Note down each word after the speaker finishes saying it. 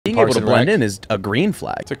being able to blend in is a green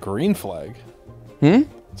flag. It's a green flag. Hmm?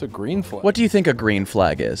 It's a green flag. What do you think a green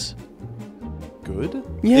flag is? Good?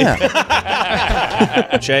 Yeah.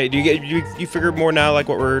 Cheah, do you figure more now like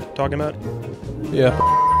what we're talking about? Yeah.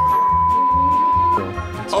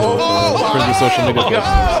 For the social media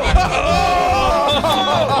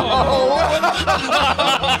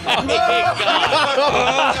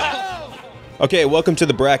Okay, welcome to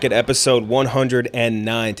the bracket, episode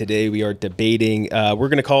 109. Today we are debating, we're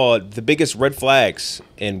going to call it the biggest red flags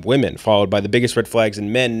in women, followed by the biggest red flags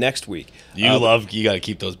in men next week. You got to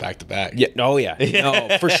keep those back to back. Yeah, no,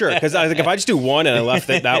 for sure. Because I was like, if I just do one and I left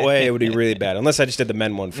it that way, it would be really bad. Unless I just did the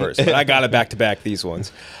men one first. But I got it back to back, these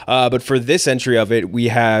ones. But for this entry of it, we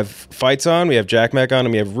have Feits on, we have Jack Mac on,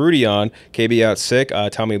 and we have Rudy on. KB out sick.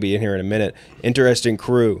 Tommy will be in here in a minute. Interesting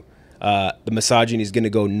crew. The misogyny is going to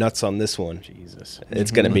go nuts on this one. Jesus. It's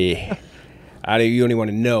going to be... you don't even want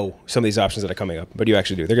to know some of these options that are coming up, but you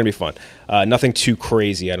actually do. They're going to be fun. Nothing too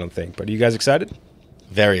crazy, I don't think. But are you guys excited?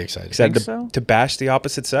 Very excited. Excited to bash the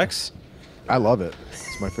opposite sex? I love it.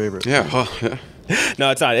 It's my favorite. Yeah. Well, yeah. No,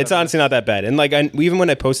 it's not. It's honestly not that bad. And like, even when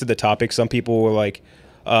I posted the topic, some people were like,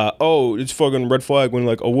 "Oh, it's fucking red flag when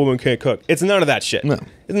like a woman can't cook." It's none of that shit. No,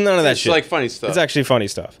 it's none of that shit. It's like funny stuff. It's actually funny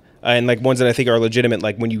stuff. And like ones that I think are legitimate.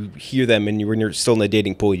 Like when you hear them and when you're still in the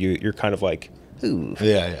dating pool, you're kind of like, ooh,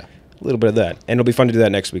 yeah. A little bit of that. And it'll be fun to do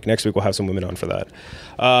that next week. Next week we'll have some women on for that.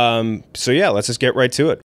 So yeah, let's just get right to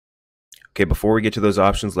it. Okay, before we get to those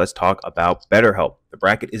options, let's talk about BetterHelp. The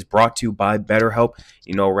bracket is brought to you by BetterHelp.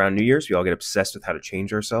 You know, around New Year's, we all get obsessed with how to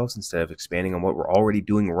change ourselves instead of expanding on what we're already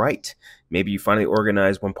doing right. Maybe you finally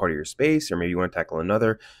organize one part of your space, or maybe you want to tackle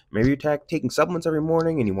another. Maybe you're taking supplements every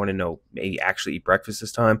morning and you want to know, maybe actually eat breakfast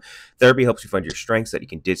this time. Therapy helps you find your strengths so that you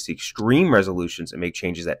can ditch the extreme resolutions and make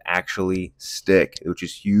changes that actually stick, which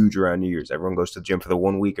is huge around New Year's. Everyone goes to the gym for the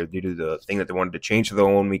 1 week, or they do the thing that they wanted to change for the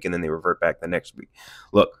 1 week, and then they revert back the next week.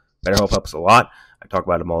 Look, BetterHelp helps a lot. I talk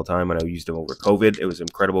about them all the time. When I used them over COVID, it was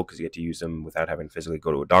incredible because you get to use them without having to physically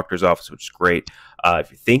go to a doctor's office, which is great.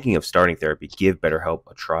 If you're thinking of starting therapy, give BetterHelp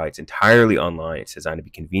a try. It's entirely online. It's designed to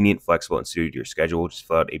be convenient, flexible, and suited to your schedule. Just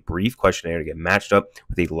fill out a brief questionnaire to get matched up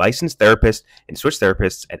with a licensed therapist and switch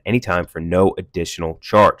therapists at any time for no additional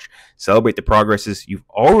charge. Celebrate the progresses you've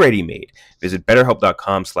already made. Visit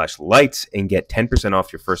BetterHelp.com/lights and get 10%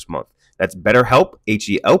 off your first month. That's BetterHelp,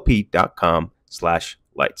 HELP.com/lights.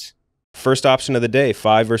 First option of the day,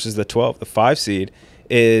 5 versus the 12. The 5 seed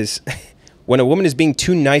is when a woman is being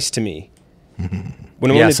too nice to me.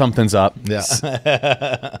 When a woman something's up. Yeah.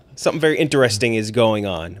 Something very interesting is going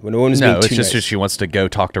on. When a woman is being too nice. Just she wants to go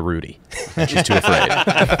talk to Rudy. She's too afraid.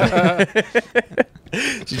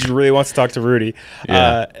 She just really wants to talk to Rudy.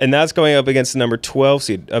 Yeah. And that's going up against the number 12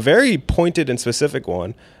 seed. A very pointed and specific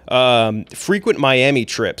one. Frequent Miami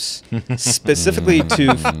trips, specifically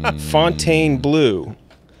to Fontainebleau.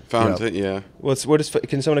 Yeah.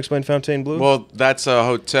 Can someone explain Fontainebleau? Well, that's a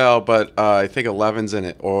hotel, but I think 11's in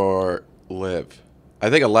it, or Live. I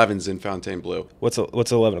think 11's in Fontainebleau. What's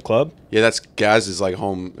 11, a club? Yeah, that's Gaz's like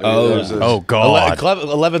home. Oh God.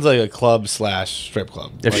 11's like a club / strip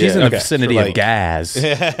club. If she's in the vicinity of Gaz.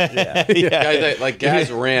 Yeah, like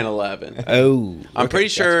Gaz ran 11. Oh. I'm pretty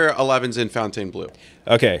sure 11's in Fontainebleau.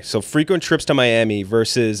 Okay, so frequent trips to Miami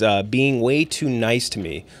versus being way too nice to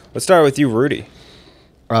me. Let's start with you, Rudy.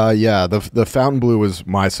 Yeah, the Fontainebleau was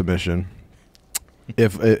my submission.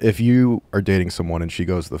 If you are dating someone and she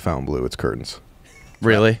goes to the Fontainebleau, it's curtains.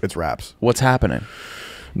 Really? It's wraps. What's happening?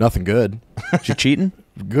 Nothing good. She cheating?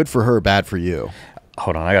 Good for her, bad for you.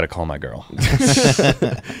 Hold on, I gotta call my girl.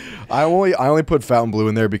 I only put Fontainebleau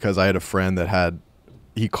in there because I had a friend that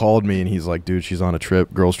he called me and he's like, dude, she's on a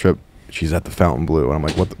trip, girls trip. She's at the Fontainebleau. And I'm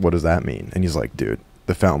like, what does that mean? And he's like, dude,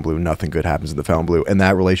 the Fontainebleau, nothing good happens in the Fontainebleau. And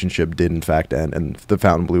that relationship did in fact end. And the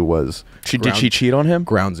Fontainebleau was... Did she cheat on him?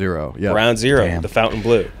 Ground zero. Yeah. Ground zero, Damn. the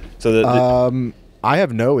Fontainebleau. So I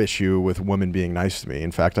have no issue with women being nice to me.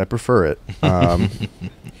 In fact, I prefer it.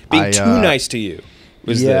 being too nice to you.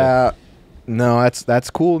 No,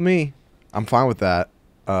 that's cool with me. I'm fine with that.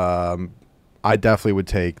 I definitely would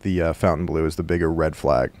take the Fontainebleau as the bigger red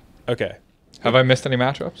flag. Okay. Have I missed any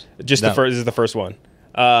matchups? Just the first. This is the first one.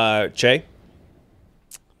 Cheah?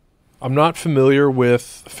 I'm not familiar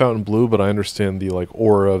with Fontainebleau, but I understand the like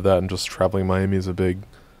aura of that, and just traveling Miami is a big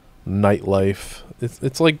nightlife.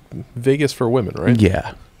 It's like Vegas for women, right?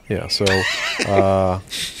 Yeah. Yeah. So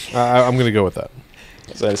I'm gonna go with that.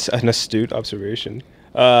 That's an astute observation.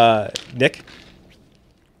 Nick?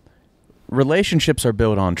 Relationships are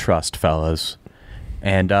built on trust, fellas.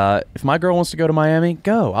 And if my girl wants to go to Miami,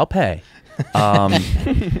 go. I'll pay.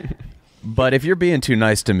 But if you're being too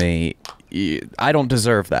nice to me, I don't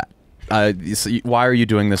deserve that. why are you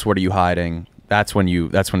doing this? What are you hiding? That's when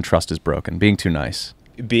trust is broken. Being too nice.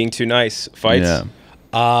 Being too nice. Fights.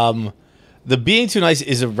 Yeah. The being too nice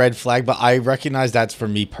is a red flag, but I recognize that's for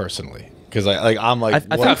me personally. Because I'm like, I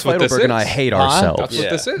think That's what this Feidelberg and I is. hate Huh? ourselves. That's what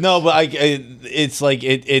this is. no, but it's like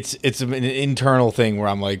it's an internal thing where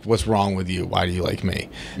I'm like, what's wrong with you? Why do you like me?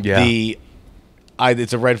 Yeah.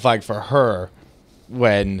 It's a red flag for her.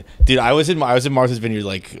 When I was in Martha's Vineyard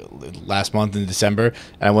like last month in December,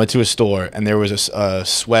 and I went to a store and there was a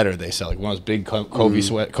sweater they sell, like one of those big cozy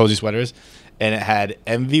sweaters, and it had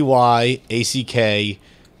MVY, ACK,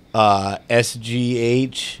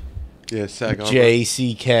 SGH, Yeah, SAG Harbor.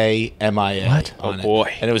 JCK, MIA. What? On Oh, boy.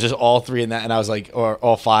 It. And it was just all three in that, and I was like, or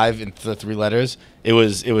all five in the three letters. It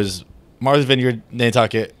was Martha's Vineyard,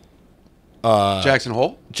 Nantucket, Jackson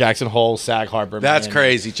Hole. Jackson Hole, Sag Harbor. That's Miami.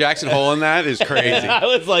 crazy. Jackson Hole in that is crazy. I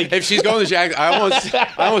was like, If she's going to Jackson, I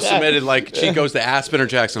almost submitted like she goes to Aspen or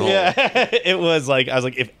Jackson Hole. yeah, it was like I was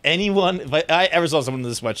like, if I ever saw someone in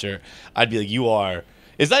this sweatshirt, I'd be like, you are.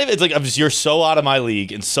 It's not even. It's like you're so out of my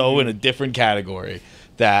league and so in a different category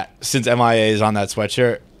that since MIA is on that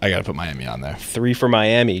sweatshirt, I got to put Miami on there 3 for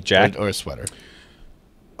Miami. Jack. or a sweater.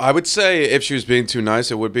 I would say if she was being too nice,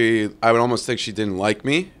 it would be. I would almost think she didn't like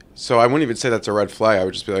me. So I wouldn't even say that's a red flag. I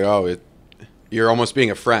would just be like, oh, you're almost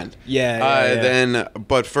being a friend. Yeah. Then,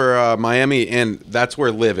 but for Miami, and that's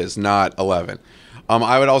where Liv is, not 11.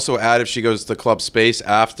 I would also add if she goes to Club Space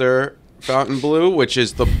after Fountain Blue, which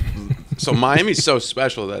is so Miami's so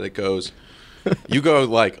special that it goes, you go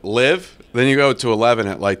like Liv, then you go to 11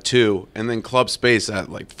 at like 2, and then Club Space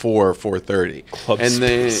at like 4:30. Club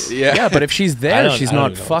Space. Then Yeah, but if she's I there, don't- she's I don't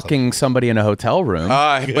not even know fucking somebody in a hotel room.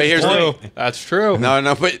 but here's the That's true.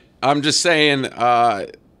 no, but I'm just saying,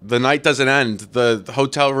 the night doesn't end. The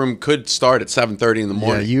hotel room could start at 7:30 in the Yeah,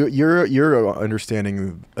 morning. you're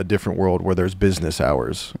understanding a different world where there's business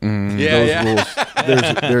hours. Yeah, Those yeah.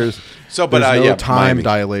 rules. There's So, but there's no yeah, time Miami.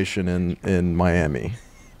 dilation in Miami.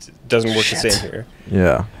 Doesn't work the same here.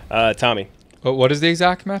 Yeah. Tommy. What is the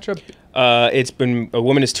exact matchup? It's been a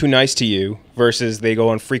woman is too nice to you versus they go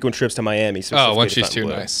on frequent trips to Miami. Oh, when specifically to she's Fountain too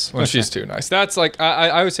Blue. nice. When she's too nice. That's like,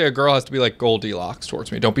 I would say a girl has to be like Goldilocks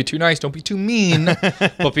towards me. Don't be too nice. Don't be too mean.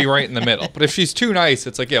 But be right in the middle. But if she's too nice,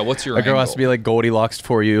 it's like, yeah, what's your A girl has angle? to be like Goldilocks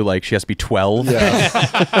for you. Like she has to be 12.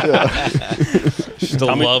 She's to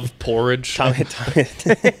love porridge. Tommy.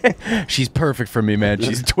 She's perfect for me, man.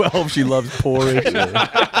 She's 12. She loves porridge.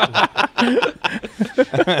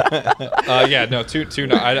 Yeah, no, too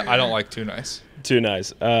nice. I don't like too nice. Too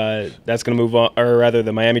nice. That's going to move on, or rather,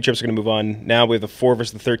 the Miami trips are going to move on. Now with the 4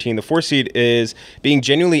 versus the 13. The 4 seed is being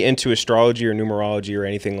genuinely into astrology or numerology or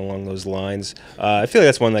anything along those lines. I feel like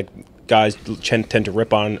that's one like guys tend to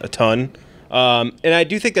rip on a ton. And I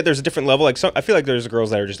do think that there's a different level. Like I feel like there's girls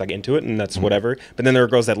that are just like into it and that's whatever. But then there are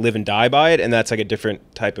girls that live and die by it, and that's like a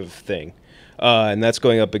different type of thing. And that's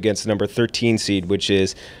going up against the number 13 seed, which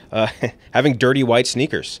is having dirty white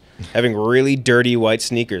sneakers. Having really dirty white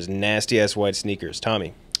sneakers, nasty-ass white sneakers.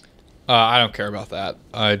 Tommy. I don't care about that.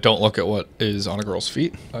 I don't look at what is on a girl's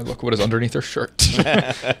feet. I look at what is underneath her shirt.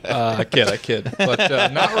 I kid. But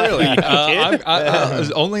not really.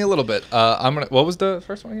 Only a little bit. What was the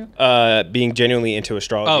first one again? Being genuinely into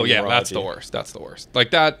astrology. Oh, and yeah, numerology. that's the worst.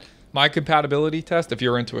 Like that, my compatibility test, if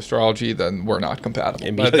you're into astrology, then we're not compatible.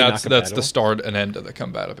 Immediately But not that's compatible. the start and end of the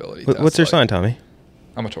compatibility test. What's your Like, sign, Tommy?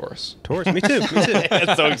 I'm a Taurus. Taurus. Me too. Me too.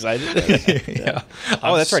 I'm so excited. Yeah.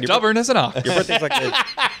 Oh, that's right. Stubborn as an ox. Your birthday's like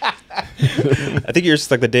I think yours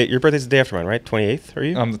is like the day. Your birthday's the day after mine, right? 28th. Are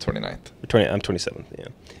you? I'm the 29th. 20. I'm 27th.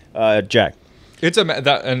 Yeah. Jack. It's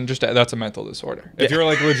that's a mental disorder. If you're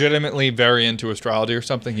like legitimately very into astrology or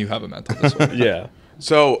something, you have a mental disorder. Yeah.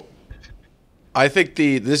 So, I think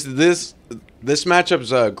this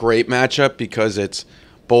matchup's a great matchup because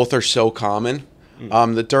both are so common.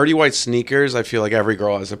 The dirty white sneakers, I feel like every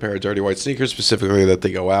girl has a pair of dirty white sneakers specifically that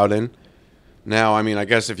they go out in. Now, I mean, I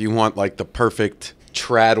guess if you want like the perfect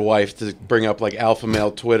trad wife to bring up like alpha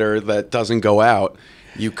male Twitter that doesn't go out,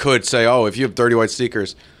 you could say, oh, if you have dirty white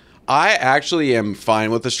sneakers. I actually am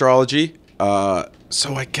fine with astrology.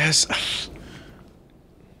 So I guess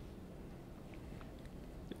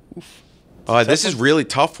this is really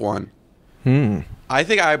tough one. I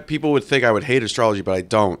think people would think I would hate astrology, but I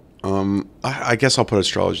don't. I guess I'll put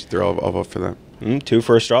astrology through. I'll vote for that. 2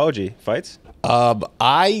 for astrology. Fights.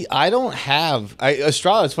 I don't have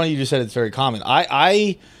astrology. It's funny you just said it's very common.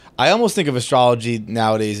 I almost think of astrology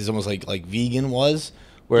nowadays as almost like vegan was,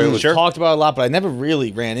 where it was Sure. talked about a lot, but I never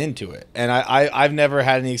really ran into it. And I've never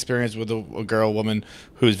had any experience with a girl, woman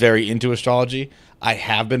who's very into astrology. I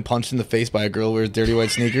have been punched in the face by a girl who wears dirty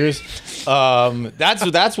white sneakers.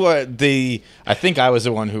 That's what I think I was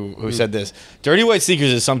the one who said this. Dirty white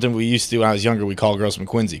sneakers is something we used to do when I was younger. We call girls from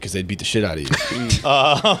Quincy because they'd beat the shit out of you.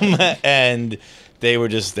 And they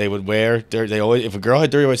would wear they always, if a girl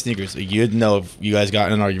had dirty white sneakers, you'd know if you guys got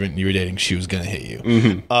in an argument and you were dating, she was gonna hit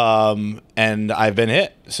you. And I've been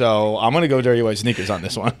hit, so I'm gonna go dirty white sneakers on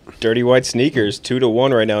this one. Dirty white sneakers,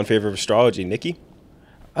 2-1 right now in favor of astrology. Nikki?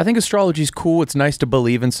 I think astrology's cool. It's nice to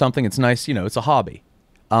believe in something. It's nice, it's a hobby.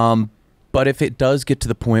 But if it does get to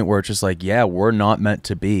the point where it's just like, yeah, we're not meant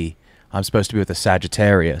to be. I'm supposed to be with a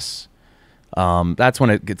Sagittarius. That's when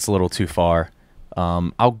it gets a little too far.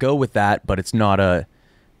 I'll go with that, but it's not a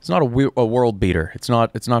world beater. It's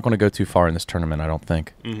not going to go too far in this tournament, I don't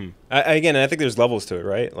think. Again, I think there's levels to it,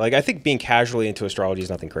 right? Like, I think being casually into astrology is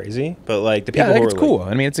nothing crazy, but like the people I think who it's are cool.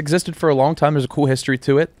 I mean, it's existed for a long time. There's a cool history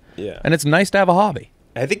to it. Yeah. And it's nice to have a hobby.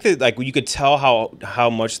 I think that like you could tell how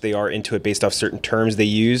much they are into it based off certain terms they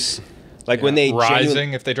use. Like when they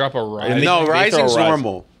rising, if they drop a rising. No, rising's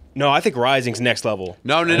normal. No, I think rising's next level.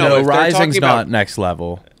 No. No, If they're rising's talking about- not next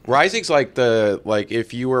level. Rising's like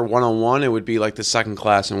if you were 101, it would be like the second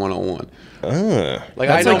class in 101. Like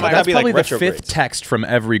That's, I know like, my that's be probably like the retrogrades. fifth text from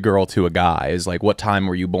every girl to a guy is like, what time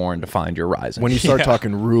were you born to find your rising? When you start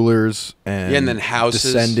talking rulers and then houses.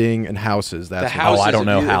 descending and houses, that's the when- houses. I don't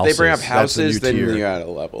know If they bring up houses. That's a new houses, then tier. you're at a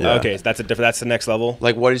level. Yeah. Okay, so that's the next level.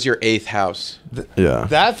 Like, what is your 8th house? yeah.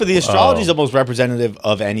 That for the astrology is almost representative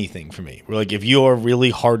of anything for me. We're like, if you're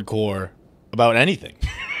really hardcore about anything,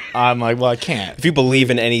 I'm like, well, I can't. If you believe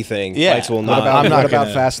in anything, Yeah. fights will What not. about- I'm not what about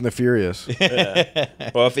gonna- Fast and the Furious?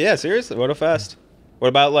 Well, seriously, what a fast. What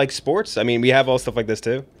about like sports? I mean, we have all stuff like this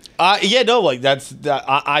too.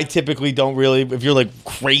 I typically don't really. If you're like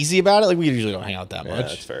crazy about it, like we usually don't hang out that Yeah,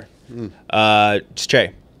 much. that's fair.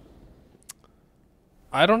 Cheah.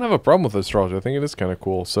 I don't have a problem with astrology. I think it is kind of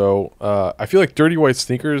cool. So I feel like dirty white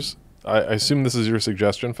sneakers. I assume this is your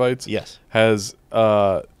suggestion, Fights. Yes. Has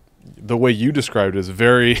the way you described it is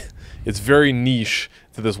it's very niche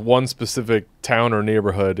to this one specific town or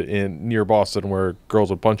neighborhood near Boston where girls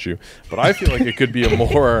would punch you. But I feel like it could be a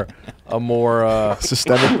more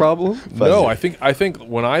Systemic problem? no. I think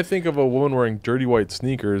when I think of a woman wearing dirty white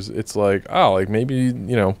sneakers, it's like like maybe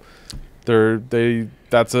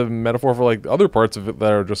that's a metaphor for like other parts of it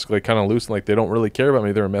that are just like kind of loose and like they don't really care about.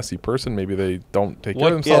 Maybe they're a messy person. Maybe they don't take care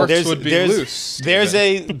of What themselves. parts would be loose? There's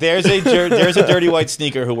a dirty white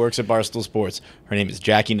sneaker who works at Barstool Sports. Her name is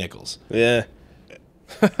Jackie Nichols. Yeah.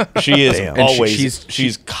 She is Damn. And always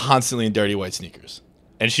she's constantly in dirty white sneakers,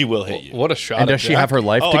 and she will hit you. What a shot! And at does she Jack. have her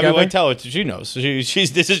life Oh, I together? mean, tell her. She knows.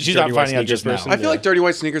 She's Dirty not white finding out sneakers just now. person? I feel like dirty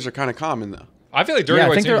white sneakers are kind of common though. I feel like dirty Yeah, I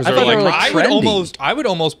white think they're- sneakers I are thought they like, were, like, I would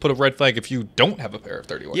almost put a red flag if you don't have a pair of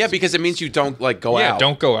dirty white. Yeah, sneakers. because it means you don't like go Yeah, out.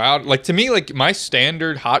 don't go out. Like to me, like my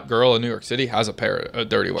standard hot girl in New York City has a pair of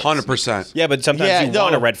dirty white. 100%. Yeah, but sometimes Yeah, you no.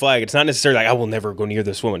 want a red flag. It's not necessarily like I will never go near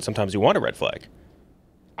this woman. Sometimes you want a red flag.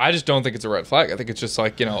 I just don't think it's a red flag. I think it's just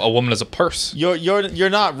like a woman as a purse. You're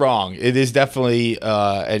not wrong. It is definitely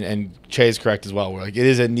and Cheah is correct as well. Where like it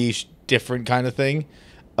is a niche, different kind of thing.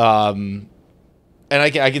 And I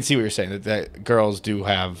can see what you're saying that girls do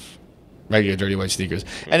have regular dirty white sneakers,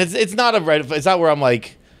 and it's not a red. It's not where I'm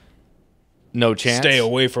like, no chance. Stay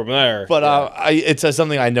away from there. But it's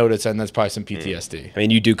something I noticed, and that's probably some PTSD. I mean,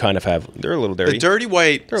 you do kind of have. They're a little dirty. The dirty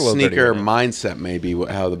white They're a little dirty sneaker right now. mindset may be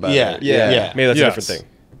how the better. Yeah. yeah. Maybe that's Yes. a different thing.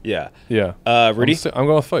 Yeah. Yeah. Rudy. I'm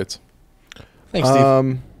going with Fights. Thanks, Steve.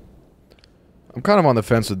 I'm kind of on the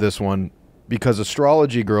fence with this one because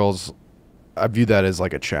astrology girls, I view that as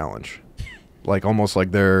like a challenge, like almost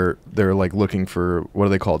like they're like looking for what are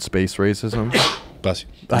they called, space racism. Bless you.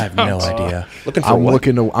 I have no idea. Looking for I'm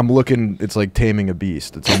what? looking. It's like taming a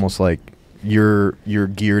beast. It's almost like you're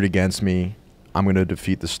geared against me. I'm gonna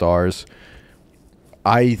defeat the stars.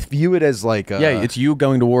 I view it as like Yeah, it's you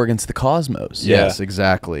going to war against the cosmos. yes,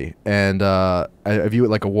 exactly, and I view it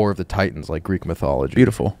like a war of the titans, like Greek mythology.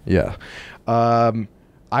 Beautiful. Yeah.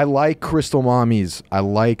 I like crystal mommies. I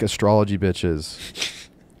like astrology bitches.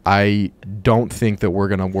 I don't think that we're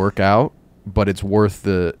gonna work out, but it's worth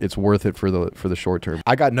it for the short term.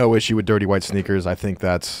 I got no issue with dirty white sneakers. I think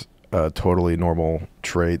that's a totally normal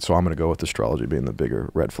trait. So I'm going to go with astrology being the bigger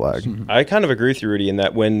red flag. I kind of agree with you, Rudy, in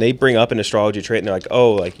that when they bring up an astrology trait and they're like,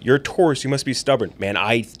 oh, like, you're Taurus, you must be stubborn. Man,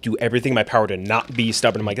 I do everything in my power to not be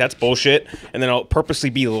stubborn. I'm like, that's bullshit. And then I'll purposely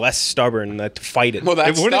be less stubborn to fight it. Well,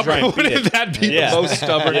 that's stubborn. Wouldn't that be the most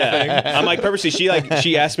stubborn thing? I'm like, purposely,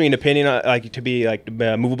 she asked me an opinion, like, to be like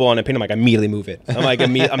movable on an opinion. I'm like, I immediately move it. I'm like,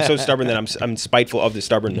 I'm so stubborn that I'm spiteful of the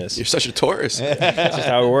stubbornness. You're such a Taurus. That's just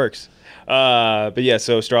how it works. But yeah,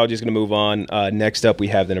 so astrology is going to move on. Next up, we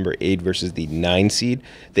have the number 8 versus the 9 seed.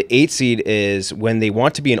 The 8 seed is when they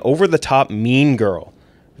want to be an over-the-top mean girl.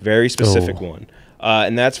 Very specific one.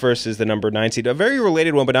 And that's versus the number 9 seed. A very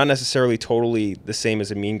related one, but not necessarily totally the same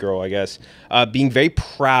as a mean girl, I guess. Being very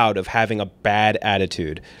proud of having a bad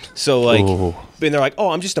attitude. So, like, and they're like, oh,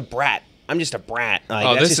 I'm just a brat. I'm just a brat.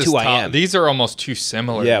 Like, that's just who I am. These are almost too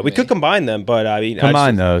similar. Yeah, we could combine them, but I mean...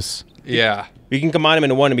 Combine those. Yeah. We can combine them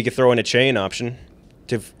into one, and we could throw in a chain option.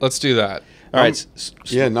 Let's do that. All right.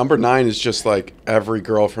 Yeah, number 9 is just like every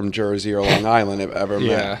girl from Jersey or Long Island have ever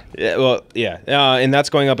met. Yeah, well, yeah. And that's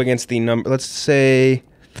going up against the number... Let's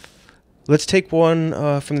take one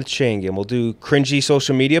from the chain game. We'll do cringy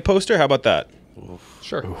social media poster. How about that?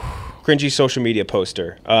 Sure. Cringy social media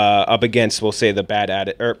poster up against, we'll say, the bad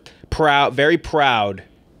attitude... Or very proud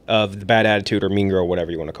of the bad attitude or mean girl, whatever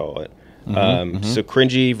you want to call it. So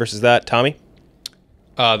cringy versus that. Tommy?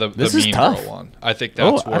 The mean girl one. I think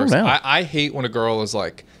that's I don't worse. know. I hate when a girl is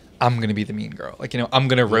like, I'm gonna be the mean girl. Like, I'm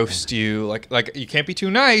gonna roast you. Like you can't be too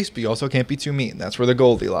nice, but you also can't be too mean. That's where the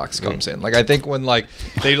Goldilocks comes in. Like, I think when like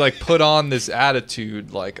they like put on this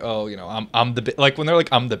attitude, like, oh, I'm the like when they're like,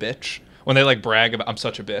 I'm the bitch. When they like brag about I'm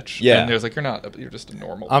such a bitch. Yeah. And there's like, you're not. You're just a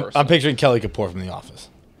normal person. I'm picturing Kelly Kapoor from The Office.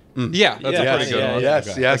 Yeah, that's a pretty good one.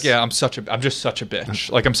 Yes, yes. Like, yeah, I'm just such a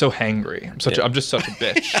bitch. Like, I'm so hangry. I'm just such a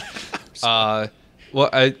bitch.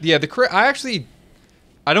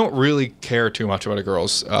 I don't really care too much about a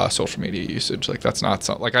girl's social media usage. Like, that's not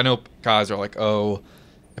something. Like, I know guys are like, oh,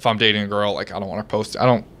 if I'm dating a girl, like, I don't want to post. I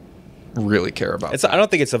don't really care about that. I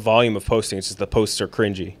don't think it's the volume of posting. It's just the posts are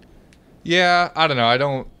cringy. Yeah, I don't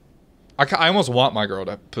know. I almost want my girl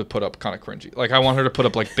to put up kind of cringy. Like, I want her to put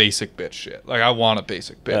up like basic bitch shit. Like, I want a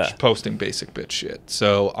basic bitch posting basic bitch shit.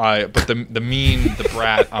 So but the mean, the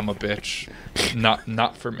brat, I'm a bitch,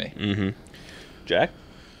 not for me. Mm-hmm. Jack?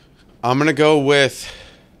 I'm going to go with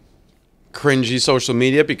cringy social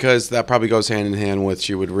media because that probably goes hand in hand with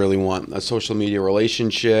she would really want a social media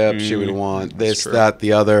relationship. She would want this, that,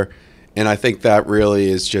 the other. And I think that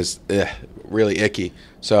really is just really icky.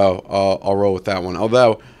 So I'll roll with that one.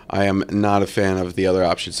 Although I am not a fan of the other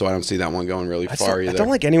option, so I don't see that one going really far either. I don't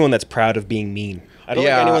like anyone that's proud of being mean. I don't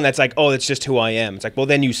like anyone that's like, oh, that's just who I am. It's like, well,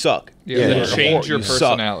 then you suck. Yeah, change your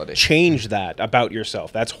personality. Change that about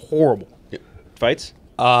yourself. That's horrible. Yeah. Fights?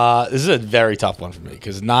 This is a very tough one for me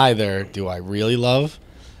because neither do I really love.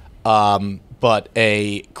 But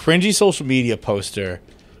a cringy social media poster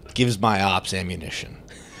gives my ops ammunition.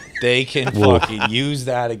 They can fucking use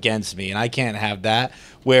that against me, and I can't have that.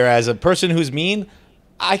 Whereas a person who's mean,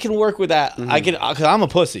 I can work with that. I can, because I'm a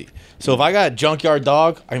pussy. So if I got a junkyard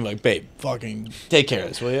dog, I'm like, babe, fucking take care of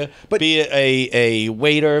this, will you? But be it a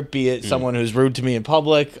waiter, be it someone who's rude to me in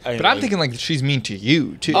public. But I'm thinking like she's mean to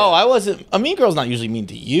you too. Oh, I wasn't. A mean girl's not usually mean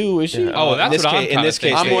to you, is she? Yeah. Oh, that's what I'm in this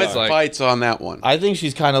case. I'm with Fights on that one. I think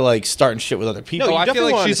she's kind of like starting shit with other people. No, I feel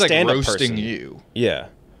like want she's a like stand-up roasting person. you. Yeah.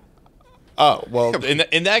 Oh, well,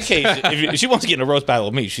 in that case, if she wants to get in a roast battle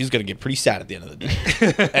with me, she's going to get pretty sad at the end of the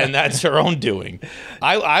day. And that's her own doing.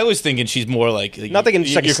 I was thinking she's more like... Not thinking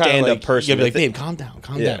she's like a stand-up person. You'll be like, babe, calm down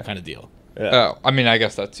kind of deal. Yeah. Oh, I mean, I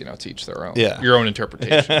guess that's, to each their own. Yeah. Your own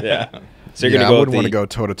interpretation. Yeah. So you're going to go I wouldn't want to go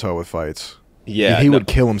toe-to-toe with Fights. Yeah. He would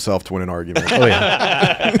kill himself to win an argument. Oh,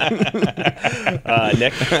 yeah.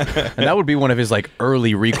 Nick? And that would be one of his, like,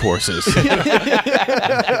 early recourses.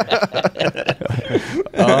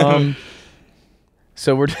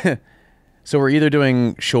 So we're either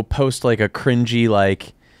doing she'll post like a cringy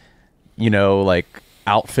like like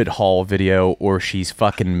outfit haul video or she's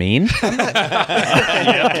fucking mean.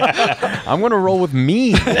 I'm gonna roll with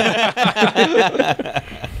mean.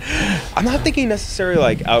 I'm not thinking necessarily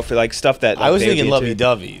like outfit, like stuff that I was thinking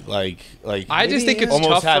lovey-dovey, like. I just think it's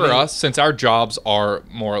tough for us since our jobs are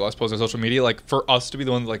more or less posting on social media. Like for us to be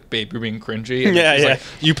the one like, babe, you're being cringy. And yeah. Like,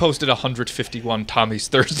 you posted 151 Tommy's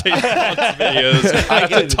Thursday videos.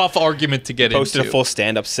 That's a tough argument to get posted into. A full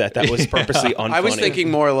stand-up set that was purposely unfunny. I was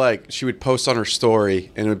thinking more like she would post on her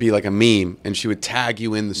story and it would be like a meme and she would tag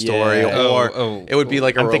you in the story it would be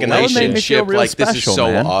like a relationship. Like this is so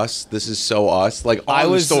us. This is so us. Like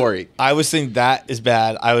on the story. I was thinking that is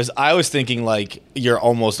bad. I was thinking like you're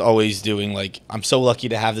almost always doing like I'm so lucky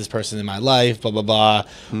to have this person in my life. Blah blah blah.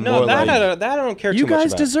 No, Or, that, like, that I don't care You too much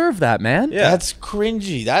guys about. deserve that, man. Yeah. That's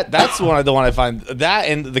cringy. That's the one I find that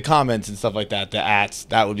and the comments and stuff like that. The ats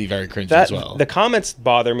that would be very cringy That as well. the comments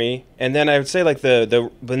bother me, and then I would say like the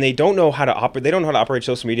when they don't know how to operate, they don't know how to operate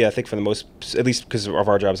social media. I think for the most, at least because of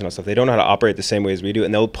our jobs and all stuff, they don't know how to operate the same way as we do,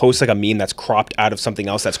 and they'll post like a meme that's cropped out of something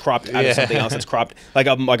else, that's cropped out of something else, that's cropped like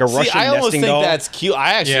a Russian See, I almost nesting think doll. that's cute.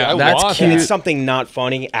 I actually, Yeah, I that's want cute. And that. it's something not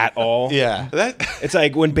funny at all. Yeah. It's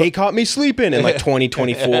like when Bay caught me sleeping in like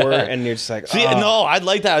 2024, and you're just like, See, no, I'd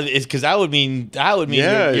like that is because that would mean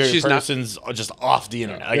Yeah, your she's not- person's just off the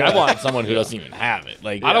internet. Like I want someone who doesn't even have it.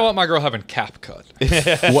 Like I don't want my girl having cap cut.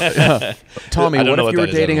 Tommy, I don't what know if what you were that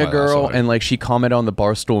is. dating I a don't know why, girl sorry. and like she commented on the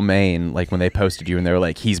Barstool main, like when they posted you, and they were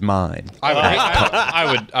like, "He's mine."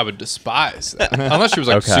 I would despise that unless she was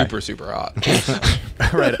like Okay. super hot.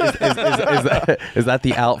 Right? Is that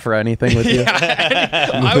the out for anything with you?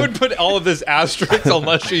 I would put all of this asterisks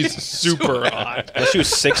unless she's super hot. she was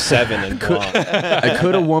 6'7" and blonde.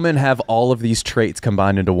 Could a woman have all of these traits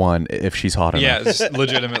combined into one if she's hot enough? Yes,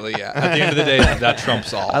 legitimately, yeah. At the end of the day, that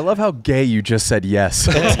trumps all. I love how gay you just said yes.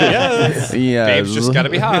 Yeah. Babe's just got to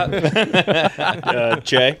be hot.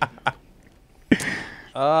 Jay,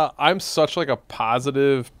 I'm such like a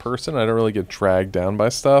positive person. I don't really get dragged down by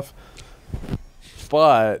stuff.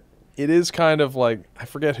 But it is kind of like, I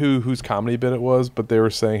forget whose comedy bit it was, but they were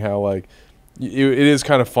saying how like it is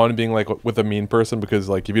kind of fun being like with a mean person, because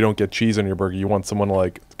like if you don't get cheese on your burger, you want someone to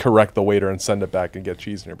like correct the waiter and send it back and get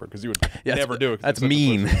cheese on your burger, because you would never do it. 'cause That's you're such a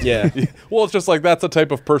mean. pussy. yeah. Well, it's just like that's the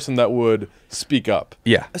type of person that would speak up.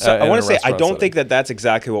 Yeah. So I in want a to say I restaurant don't setting. think that that's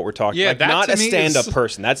exactly what we're talking. Yeah, like, that not to a me stand-up is-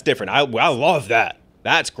 person. That's different. I love that.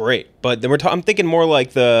 That's great. But then I'm thinking more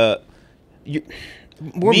like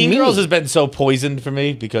Mean Girls has been so poisoned for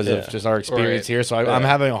me because Yeah. of just our experience Right. here. So I'm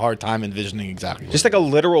having a hard time envisioning exactly. just like a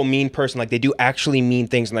literal mean person. Like they do actually mean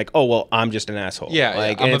things, and like, oh well, I'm just an asshole. Yeah,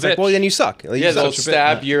 like I'm and a it's like, bitch. well, then you suck. Like, you Yeah, suck. they'll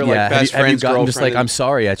stab your like Yeah. best have you friend's gotten girlfriend. just like, and- I'm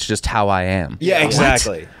sorry, it's just how I am. Yeah,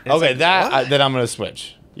 exactly. okay, then I'm gonna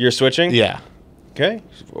switch. You're switching. Yeah. Okay.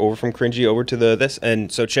 Over from cringy over to this,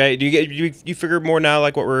 and so Cheah, do you figure more now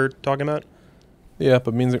like what we're talking about? Yeah,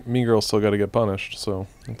 but mean girls still got to get punished. So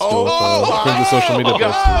let's go with cringy social media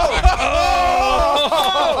posts.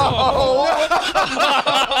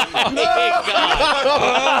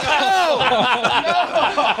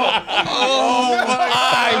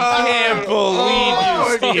 I can't believe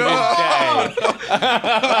you, Stephen Jay.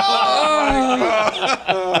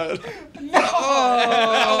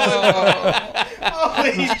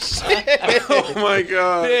 Oh my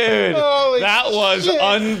god! Dude, that was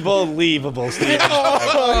unbelievable, Stephen.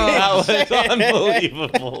 That was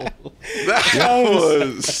unbelievable. That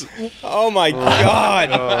was. Oh my god.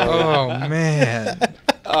 Oh man,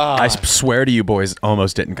 I swear to you, boys,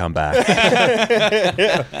 almost didn't come back.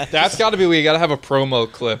 that's got to be. We got to have a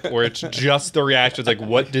promo clip where it's just the reactions. Like,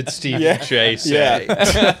 what did Steve and Jay say?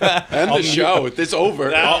 End the show. It's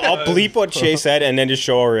over. I'll bleep what Cheah said and then just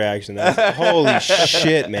show our reaction. Holy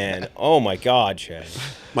shit, man. Oh my god, Cheah.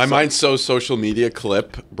 My mind's so social media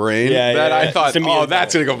clip brain Yeah, that yeah. I thought, It's immediate. oh,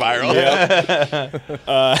 that's gonna go viral.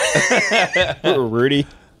 Rudy.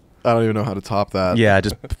 I don't even know how to top that. Yeah,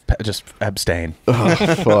 just abstain. Oh,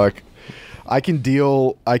 fuck. I can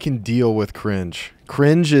deal with cringe.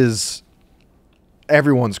 Cringe is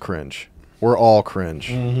everyone's cringe. We're all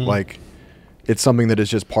cringe. Like it's something that is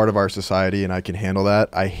just part of our society, and I can handle that.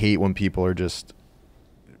 I hate when people are just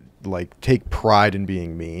like take pride in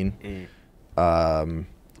being mean.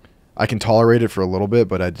 I can tolerate it for a little bit,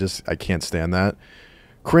 but I can't stand that.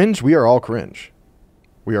 Cringe, we are all cringe.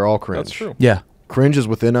 We are all cringe. That's true. Yeah. Cringe is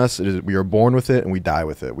within us. We are born with it and we die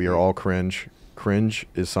with it. We are all cringe. Cringe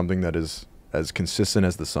is something that is as consistent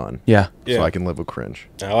as the sun. Yeah. Yeah. So I can live with cringe.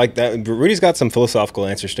 I like that. Rudy's got some philosophical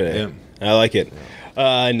answers today. I like it.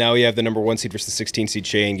 Now we have the number 1 seed versus the 16 seed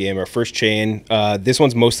Cheah game. Our first Cheah. This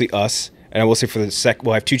one's mostly us. And I will say for the second,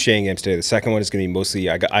 well, I have 2 Cheah games today. The second one is going to be mostly,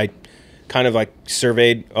 I kind of like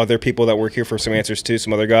surveyed other people that work here for some answers too,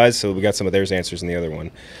 some other guys. So we got some of theirs answers in the other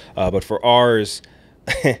one. But for ours,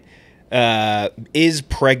 is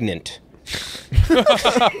pregnant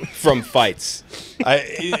from Feits.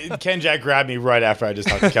 Kenjac grabbed me right after I just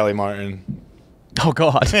talked to Kelly Martin. Oh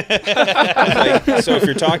God. Like, so if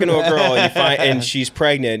you're talking to a girl and you find and she's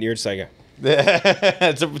pregnant, you're just like,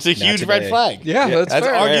 It's a huge red today. flag. Yeah, that's That's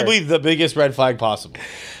fair. arguably the biggest red flag possible.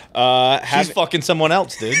 She's fucking someone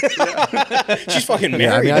else, dude. She's fucking married.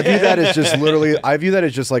 Yeah, I mean, I view that as just literally. I view that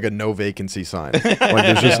as just like a no vacancy sign. Like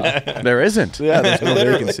there's just There isn't. there's no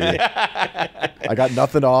vacancy. I got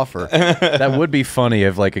nothing to offer. That would be funny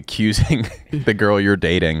of like accusing the girl you're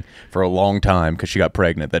dating for a long time because she got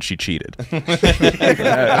pregnant that she cheated.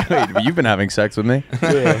 Wait, you've been having sex with me?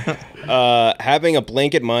 Having a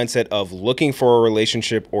blanket mindset of looking for a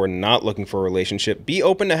relationship or not looking for a relationship. Be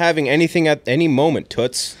open to having anything at any moment,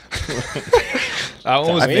 toots.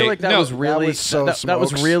 I feel like that was really that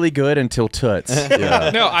was really good until toots.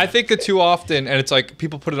 Yeah. No, I think that too often, and it's like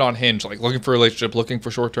people put it on Hinge, like looking for a relationship, looking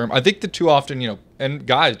for short term. I think that too often, and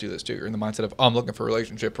guys do this too. You're in the mindset of, I'm looking for a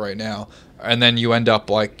relationship right now. And then you end up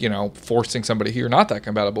like, forcing somebody who you're not that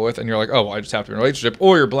compatible with. And you're like, oh, well, I just have to be in a relationship.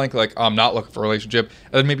 Or you're blank, like, I'm not looking for a relationship.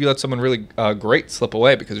 And then maybe you let someone really great slip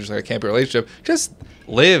away because you're just like, I can't be in a relationship. Just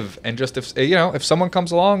live. And just if someone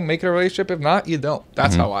comes along, make it a relationship. If not, you don't.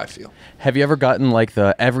 That's how I feel. Have you ever gotten like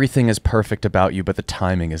the everything is perfect about you, but the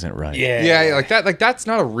timing isn't right? Yeah, like that. Like that's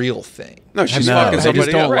not a real thing. No, she's No, fucking they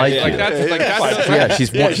somebody just don't else. like Like you. that's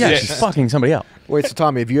She's fucking somebody else. Wait, so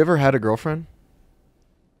Tommy, have you ever had a girlfriend?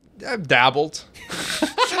 I've dabbled.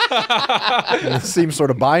 It seems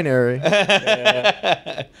sort of binary.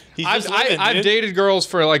 I've dated girls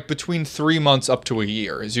for like between 3 months up to a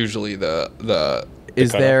year is usually the.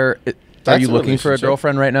 Is there? Are That's you a looking for a relationship.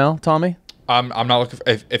 girlfriend right now, Tommy? I'm not looking for,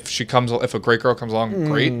 if a great girl comes along,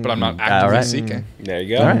 great, but I'm not actively Alright. seeking. There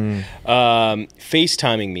you go. All right.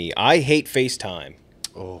 FaceTiming me. I hate FaceTime.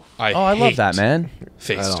 I love that, man.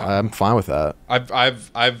 FaceTime. I'm fine with that.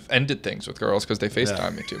 I've ended things with girls because they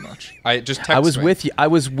FaceTime me too much. I just text I was me. with you. I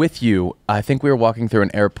was with you. I think we were walking through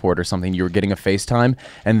an airport or something. You were getting a FaceTime,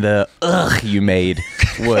 and the ugh you made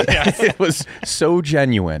was it was so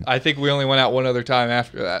genuine. I think we only went out one other time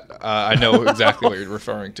after that. I know exactly what you're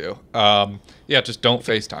referring to. Yeah, just don't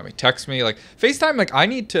FaceTime me. Text me. Like FaceTime. Like I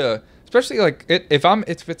need to. Especially like if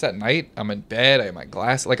it's at night, I'm in bed, I have my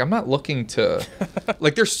glass. Like I'm not looking to,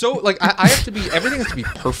 like there's so like I have to be, everything has to be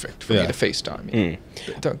perfect for me to FaceTime you.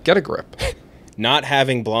 Don't get a grip. Not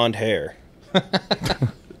having blonde hair.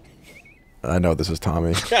 I know this is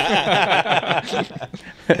Tommy.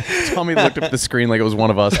 Tommy looked up at the screen like it was one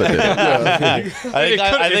of us that did it.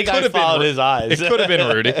 I think I followed his eyes. It could have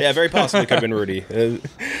been Rudy. Yeah, very possibly could have been Rudy.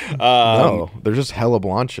 No, they're just hella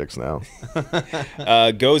blonde chicks now.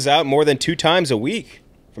 Goes out more than 2 times a week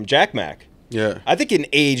from Jack Mac. Yeah. I think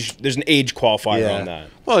there's an age qualifier on that.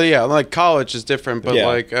 Well, yeah, like college is different, but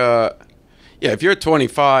if you're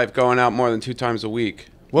 25, going out more than 2 times a week.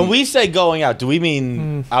 When we say going out, do we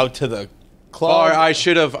mean out to the club? Or I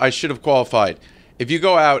should have qualified. If you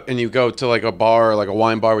go out and you go to like a bar, like a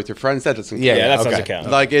wine bar with your friends, that doesn't count. Yeah, that doesn't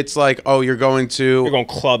count. Like it's like, oh, you're going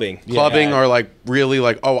clubbing. or like really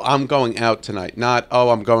like, oh, I'm going out tonight. Not, oh,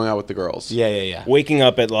 I'm going out with the girls. Yeah. Waking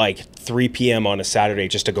up at like 3 p.m. on a Saturday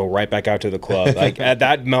just to go right back out to the club. Like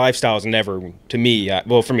that lifestyle is never, to me,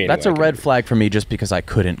 well, for me That's anyway, a red flag for me just because I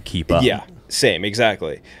couldn't keep up. Yeah, same,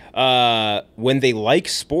 exactly. When they like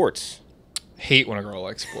sports. Hate when a girl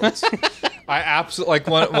likes sports. I absolutely like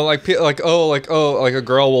a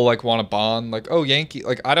girl will like want to bond like, oh, Yankee,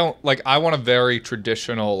 like I don't like, I want a very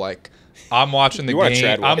traditional like, I'm watching the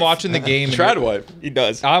game. I'm watching the game. Trad wife. He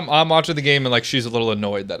does. I'm watching the game and like she's a little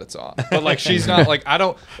annoyed that it's on, but like she's not like I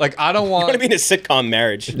don't want. You want to be in a sitcom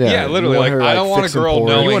marriage. Yeah, literally. You want Like her, I don't want a fixing girl porn.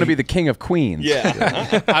 knowing. You want to be the king of queens.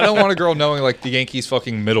 Yeah. I don't want a girl knowing like the Yankees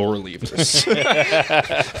fucking middle relievers.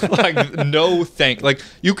 Like no thank. Like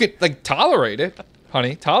you could like tolerate it.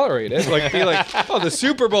 Honey, tolerate it. Like, be like, oh, the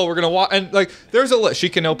Super Bowl, we're going to watch. And, like, there's a list. She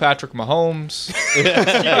can know Patrick Mahomes.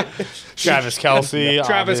 Travis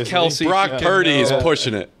Kelce. Brock Purdy is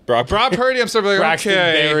pushing it. Brock Purdy, I'm sort of like, Braxton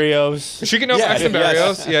okay. Berrios. She can know Braxton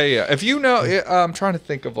Berrios. Yeah. If you know, I'm trying to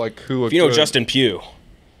think of, like, who. If you know Justin Pugh.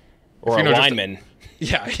 Or a lineman.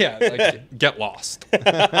 Yeah. Like, get lost.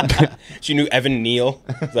 She knew Evan Neal.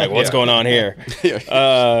 It's like, what's going on here?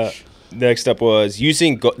 Next up was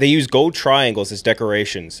they use gold triangles as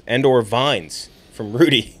decorations and/or vines from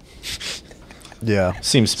Rudy. Yeah.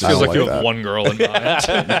 Seems Feels like you have that. one girl in mind.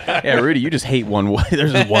 Yeah, Rudy, you just hate one.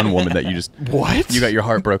 There's just one woman that you just What? You got your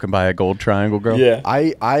heart broken by a gold triangle girl. Yeah.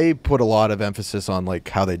 I put a lot of emphasis on like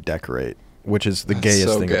how they decorate. which is the gayest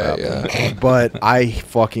so thing gay, about them. But I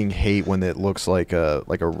fucking hate when it looks like a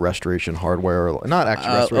restoration hardware, or not actually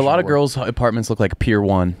restoration a lot of hardware. girls' apartments look like Pier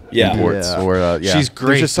 1 Yeah. imports. Yeah. Or, yeah. She's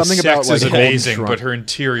great. just something the about, sex like, is Golden amazing, Shrunk. but her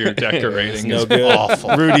interior decorating no is good.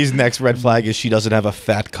 awful. Rudy's next red flag is she doesn't have a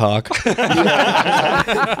fat cock.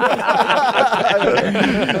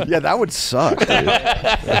 Yeah, that would suck, dude.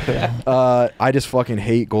 I just fucking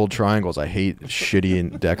hate gold triangles. I hate shitty in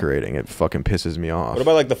decorating. It fucking pisses me off. What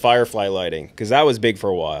about like the firefly lighting? Because that was big for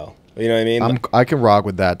a while. You know what I mean? I can rock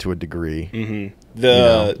with that to a degree.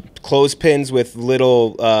 The clothespins with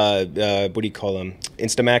little what do you call them?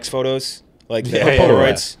 Instamax photos, like the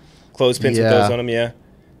Polaroids. Clothespins with those on them. Yeah.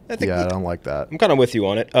 I don't like that. I'm kind of with you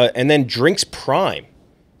on it. And then Drinks Prime,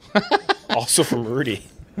 also from Rudy.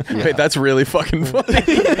 Wait, that's really fucking funny.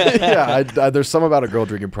 Yeah, there's some about a girl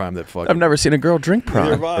drinking Prime that fucking I've never seen a girl drink Neither Prime.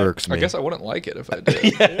 have I. irks me. I guess I wouldn't like it if I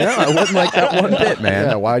did. No, I wouldn't like that one bit, man.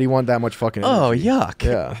 Yeah, why do you want that much fucking Oh, energy? yuck.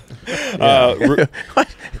 Yeah.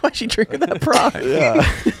 Why's she drinking that Prime?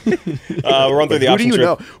 We're on through the Who do options. you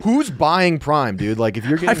know? Who's buying Prime, dude? Like, if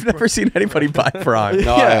you're getting I've never seen anybody buy Prime.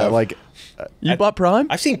 No, I yeah, have. like You bought Prime?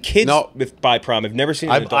 I've seen kids No. with buy Prime. I've never seen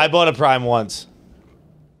an adult. I bought a Prime once.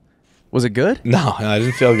 Was it good? No, I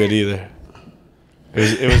didn't feel good either.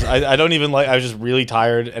 It was I don't even like. I was just really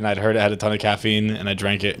tired, and I'd heard it had a ton of caffeine, and I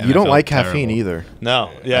drank it. And you I don't felt like caffeine terrible. either.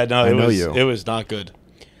 No, yeah, no, I it know was you. it was not good.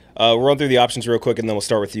 We'll run through the options real quick, and then we'll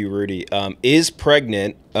start with you, Rudy. Is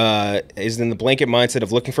pregnant, is in the blanket mindset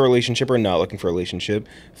of looking for a relationship or not looking for a relationship.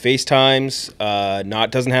 FaceTimes,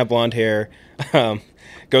 doesn't have blonde hair,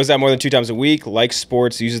 goes out more than 2 times a week, likes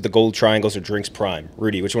sports, uses the gold triangles, or drinks Prime.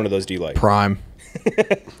 Rudy, which one of those do you like? Prime.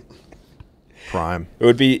 Prime. It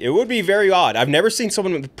would be very odd. I've never seen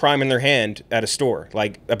someone with Prime in their hand at a store,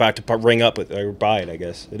 like about to ring up with or buy it. I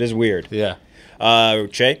guess it is weird. Yeah.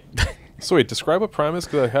 Cheah? So wait, describe what Prime is,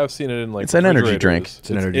 because I have seen it in like. It's an energy refrigerators. drink. It's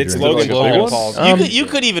an energy It's drink. Logan Like a Paul. Logan Paul's. You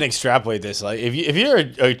could even extrapolate this. Like if you're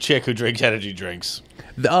a chick who drinks energy drinks,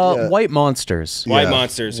 White Monsters. White Yeah.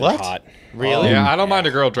 Monsters What? are hot. really? Yeah, I don't mind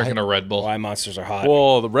a girl drinking a Red Bull. White Monsters are hot.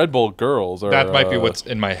 Well, the Red Bull girls are. That might be what's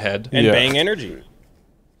in my head. And yeah. Bang Energy.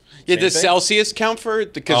 Yeah, does thing? Celsius count for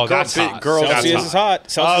it? Because Oh, that's hot. girls, That's Celsius is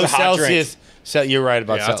hot. Celsius is a hot drink. You're right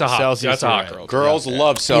about Yeah, that's a hot. Celsius. That's a you're hot right. girl. girls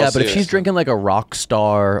love Celsius. Yeah, but if she's drinking like a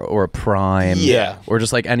Rockstar or a Prime, Yeah. or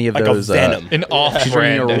just like any of Like those, a Venom. An off she's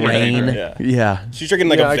drinking brand. a Rain. Yeah. Yeah. She's drinking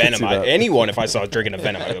like Yeah, a I could Venom. see that. Anyone, if I saw drinking a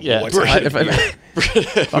Venom, I'd go, Yeah. what's that? If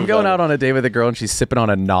I'm going out on a date with a girl and she's sipping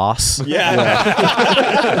on a Nos.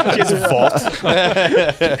 Yeah. She has a vault.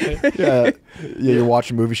 Yeah, you're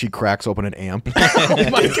watching a movie, she cracks open an amp.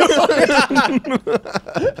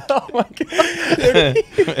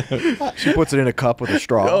 She puts it in a cup with a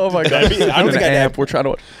straw. Oh my god! I don't An think I'd amp. We're trying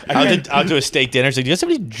to. I'll do a steak dinner. So, do you guys have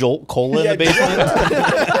any Jolt Cola in the basement?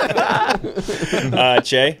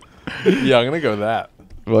 Cheah? Yeah, I'm gonna go that.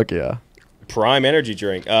 Look, yeah. Prime energy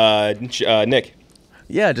drink. Nick?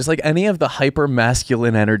 Yeah, just like any of the hyper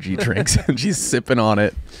masculine energy drinks, and she's sipping on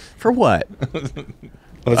it. For what?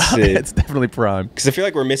 Let's see. It's definitely Prime. Because I feel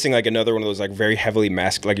like we're missing like another one of those like very heavily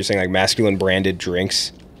like you're saying, like masculine branded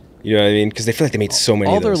drinks. You know what I mean? Because they feel like they made so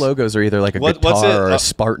many All of their those. logos are either like a What's guitar it? or a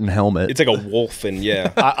Spartan helmet. It's like a wolf and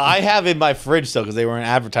yeah. I have in my fridge still because they were an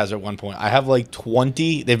advertiser at one point. I have like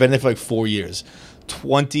 20. They've been there for like 4 years.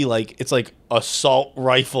 20 like it's like assault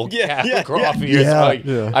rifle coffee. Yeah, Like,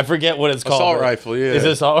 yeah. I forget what it's called. Assault but rifle, yeah. It's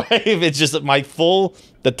assault rifle. It's just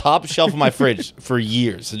the top shelf of my fridge for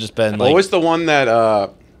years. It's just been like What was the one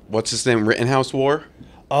that what's his name? Rittenhouse wore?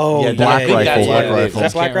 Oh, Yeah, Black Rifle. that's what Black it is. Rifle. Is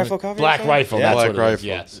that Black Rifle coffee? Black Rifle. Yeah. That's Black what it is, Rifle.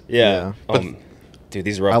 Yes. Yeah. Yeah. Dude,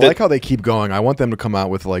 these are rough. I like how they keep going. I want them to come out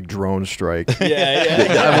with like drone strike.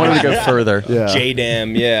 Yeah. I wanted to go further. Yeah.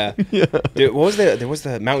 J-Dam, yeah. Dude, what was there was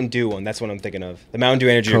the Mountain Dew one. That's what I'm thinking of. The Mountain Dew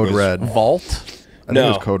energy Code was, Red. Vault. I think No, it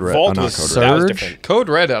was Code Red. Vault Oh, not was, Code that was Surge? different. Code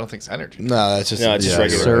Red, I don't think it's energy. No, that's just No, it's just Yeah,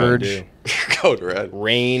 regular Surge. Mountain Dew. Code Red.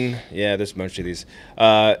 Rain. Yeah, there's a bunch of these.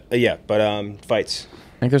 Yeah, but fights.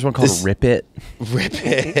 I think there's one called Rip It. Rip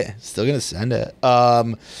it. Still gonna send it.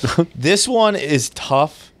 This one is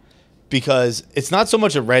tough because it's not so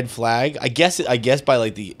much a red flag. I guess by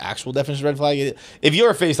like the actual definition of red flag, if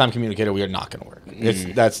you're a FaceTime communicator, we are not gonna work.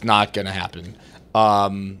 That's not gonna happen.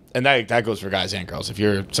 And that goes for guys and girls. If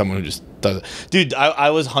you're someone who just does it, dude.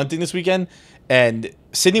 I was hunting this weekend, and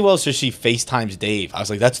Sydney Wells says she FaceTimes Dave. I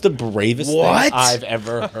was like, that's the bravest thing What? I've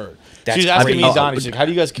ever heard. That's She's asking me, crazy. Donnie, she's like, how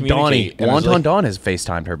do you guys Donnie. communicate? And I was Wonton like, Don has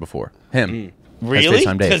FaceTimed her before. Him. has really?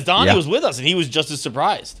 FaceTimed Dave. Because Donnie Yeah. was with us, and he was just as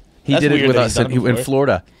surprised. He That's did it weird with that us he's done it in before.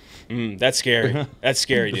 Florida. That's scary. That's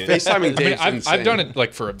scary, dude. FaceTiming I Dave's mean, I've done it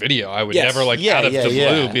like for a video. I would never like out of the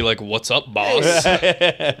blue be like, "What's up, boss?"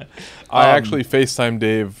 I actually FaceTimed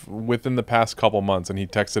Dave within the past couple months, and he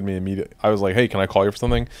texted me immediately. I was like, "Hey, can I call you for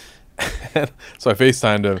something?" So I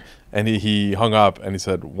FaceTimed him, and he hung up, and he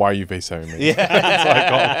said, "Why are you FaceTiming me?"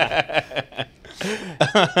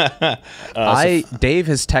 Dave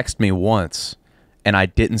has texted me once, and I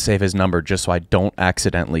didn't save his number just so I don't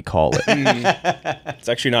accidentally call it. It's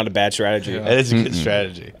actually not a bad strategy. That is a good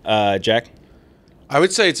strategy. Jack? I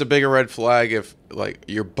would say it's a bigger red flag if like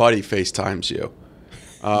your buddy FaceTimes you.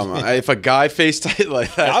 If a guy FaceTime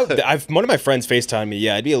like that, One of my friends FaceTime me.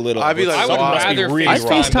 Yeah, I'd be a little. I'd be like, I would "Wow." rather really I wrong.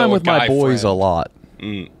 FaceTime with my guy boys friend. a lot.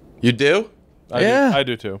 You do? I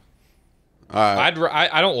do too. I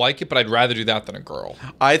don't like it, but I'd rather do that than a girl.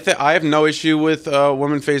 I have no issue with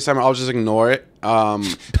women FaceTime. I'll just ignore it. And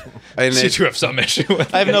Since you have some issue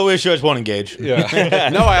with I have no issue. I just won't engage. Yeah.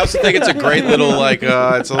 no, I also think it's a great little like.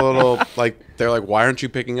 It's a little like they're like, "Why aren't you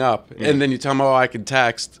picking up?" And then you tell them, "Oh, I can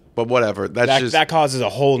text." But whatever. That causes a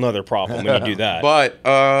whole nother problem when you do that. But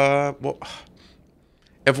well,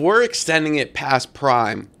 if we're extending it past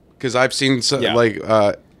prime, because I've seen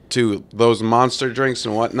to those monster drinks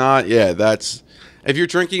and whatnot. Yeah, that's if you're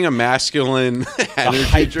drinking a masculine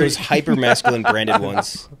energy drink. Those hyper masculine branded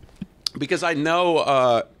ones. Because I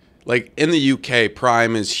know, like in the UK,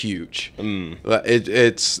 Prime is huge.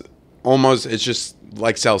 It's just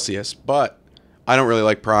like Celsius, but I don't really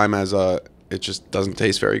like Prime as it just doesn't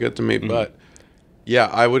taste very good to me. But yeah,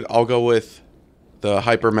 I'll go with the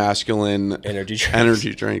hyper masculine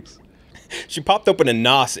energy drinks. She popped open a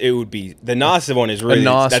NOS. It would be the NOS one is really A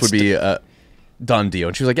NOS would be a done deal.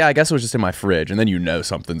 And she was like, "Yeah, I guess it was just in my fridge." And then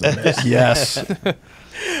something's amiss. Yes.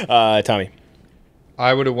 Tommy.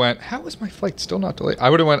 I would have went. How was my flight still not delayed? I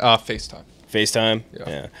would have went FaceTime. FaceTime.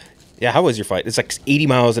 Yeah. Yeah. How was your flight? It's like 80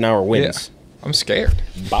 miles an hour winds. Yeah. I'm scared.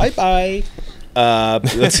 Bye.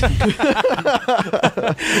 Let's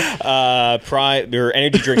your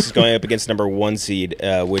energy drinks is going up against number 1 seed,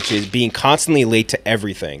 which is being constantly late to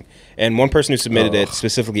everything. And one person who submitted it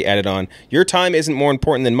specifically added on, "Your time isn't more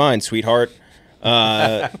important than mine, sweetheart."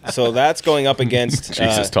 So that's going up against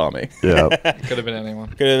Jesus, Tommy. Yeah. Could have been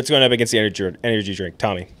anyone. It's going up against the energy drink.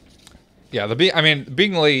 Tommy. Yeah,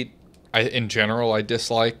 being late, in general, I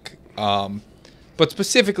dislike. But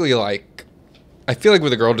specifically, like, I feel like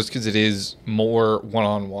with a girl, just because it is more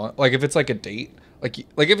one-on-one. Like, if it's like a date, like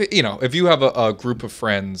if you have a group of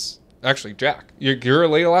friends. Actually, Jack, you're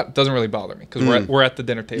late a lot. It doesn't really bother me because we're at the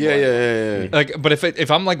dinner table. Yeah. Like, but if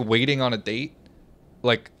I'm like waiting on a date,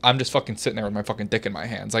 like I'm just fucking sitting there with my fucking dick in my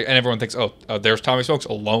hands, like, and everyone thinks, oh, there's Tommy Smokes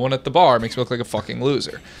alone at the bar. Makes me look like a fucking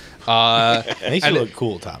loser. Makes you look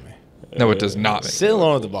cool, Tommy. No, it does not. Sit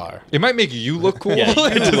alone at the bar. It might make you look cool. Yeah,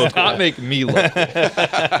 it does not make me look cool.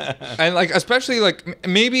 And like, especially like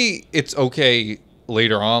maybe it's okay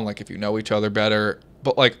later on, like if you know each other better.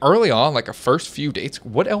 But like early on, like a first few dates,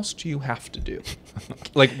 what else do you have to do?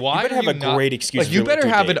 Like, why? You better have a great excuse. Like, you better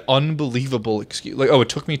have an unbelievable excuse. Like, oh, it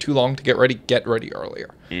took me too long to get ready. Get ready earlier.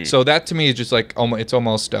 So that to me is just like it's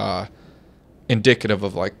almost indicative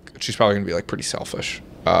of like she's probably gonna be like pretty selfish.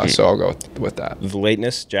 So I'll go with that. The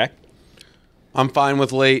lateness, Jack. I'm fine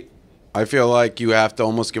with late. I feel like you have to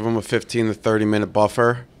almost give them a 15 to 30 minute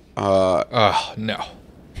buffer. No.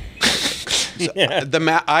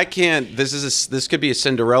 I can't. This could be a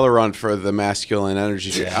Cinderella run for the masculine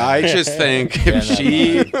energy drink. I just think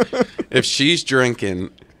if she's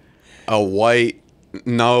drinking a white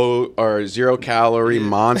or 0 calorie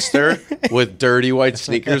monster with dirty white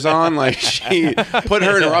sneakers on, like she put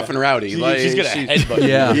her in Rough and Rowdy. Like she's gonna headbutt.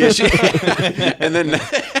 Yeah. And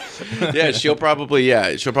then she'll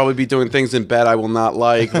probably be doing things in bed I will not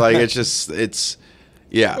like. Like it's.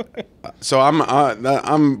 Yeah, so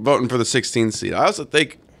I'm voting for the 16 seed. I also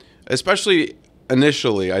think, especially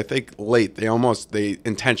initially, I think late. They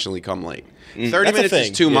intentionally come late. 30 minutes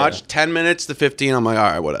is too much. 10 minutes to 15, I'm like, all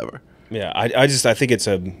right, whatever. Yeah, I think it's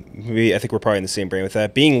I think we're probably in the same brain with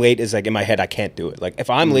that. Being late is like in my head, I can't do it. Like if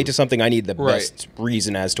I'm late to something, I need the best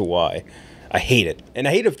reason as to why. I hate it, and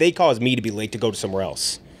I hate if they cause me to be late to go to somewhere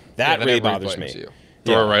else. That really bothers me. You.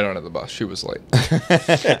 Throw her right under the bus. She was late.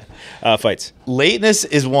 Fights. Lateness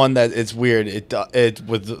is one that it's weird. It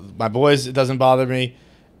with my boys, it doesn't bother me.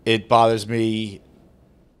 It bothers me.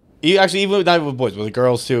 Actually, even not with boys, with the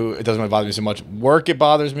girls too, it doesn't really bother me so much. Work, it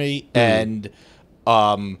bothers me, and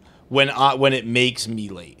when it makes me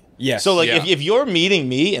late. Yeah. So like if you're meeting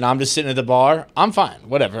me and I'm just sitting at the bar, I'm fine.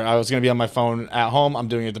 Whatever. I was gonna be on my phone at home. I'm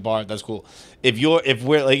doing it at the bar. That's cool. If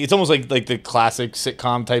we're like, it's almost like the classic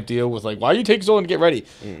sitcom type deal with like, why are you taking so long to get ready?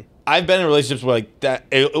 I've been in relationships where that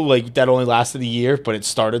only lasted a year, but it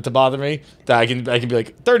started to bother me. That I can be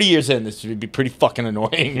like 30 years in, this would be pretty fucking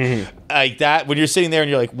annoying. Like that when you're sitting there and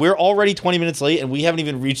you're like, we're already 20 minutes late and we haven't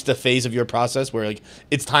even reached the phase of your process where like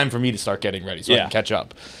it's time for me to start getting ready so I can catch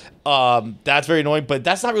up. That's very annoying, but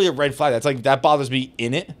that's not really a red flag. That's like that bothers me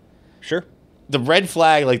in it. Sure. The red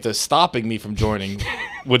flag, like the stopping me from joining,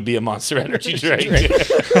 would be a Monster Energy drink.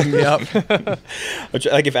 Yep.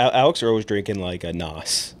 Like if Alex Earl was drinking like a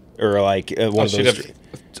Nos or like one of those.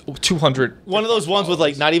 200. One of those ones with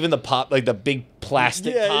like not even the pop, like the big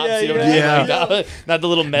plastic pops. You know what I mean? yeah. Like, not the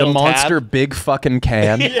little metal The Monster tab. big fucking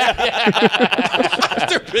can. A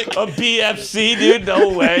BFC, dude,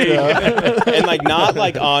 no way. And like not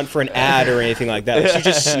like on for an ad or anything like that. Like, she's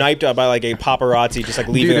just sniped up by like a paparazzi, just like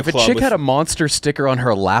leaving Dude, a if a club. chick with- had a Monster sticker on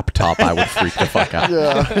her laptop, I would freak the fuck out.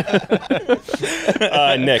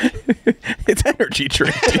 Nick, It's energy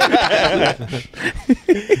drink.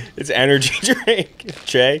 it's energy drink.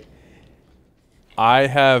 Jay, I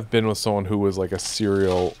have been with someone who was like a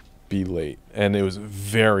serial be late, and it was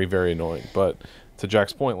very, very annoying. But to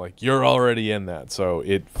Jack's point, like you're already in that, so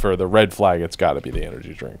for the red flag, it's got to be the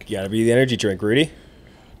energy drink. you gotta be the energy drink. Rudy,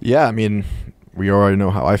 Yeah, I mean, we already know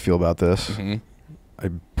how I feel about this. Mm-hmm. I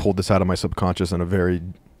pulled this out of my subconscious on a very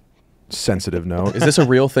sensitive note. Is this a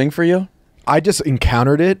real thing for you? I just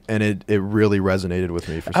encountered it, and it really resonated with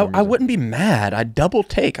me for some reason. I wouldn't be mad. I'd double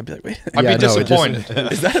take. I'd be like, wait. I'd Yeah, be no, it just-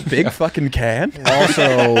 disappointed. Is that a big fucking can?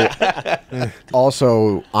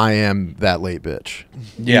 Also, I am that late bitch.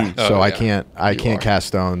 Yeah. So Oh, I yeah. can't are. cast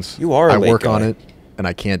stones. You are a I late work on guy. it, and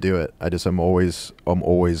I can't do it. I'm always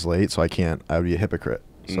late, so I can't. I would be a hypocrite.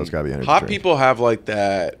 So it's gotta be energy Hot drink. people have like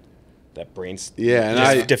that. that brain's Yeah, and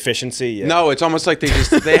just I deficiency. Yeah. no, it's almost like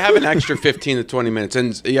they have an extra 15 to 20 minutes,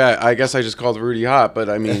 and yeah, I guess I just called Rudy hot, but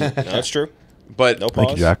I mean, No, that's true. but No Thank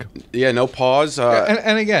pause. you, Jack. yeah, no pause.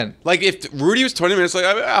 And again, Like if Rudy was 20 minutes late,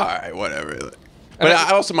 I'd be all right, whatever. But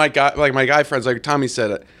I also my guy friends, like Tommy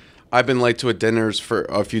said, I've been late to a dinners for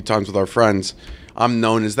a few times with our friends. I'm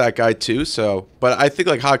known as that guy too. So, but I think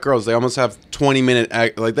like hot girls, they almost have 20-minute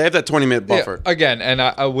like they have that 20-minute buffer. yeah, again,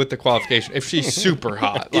 and with the qualification, if she's super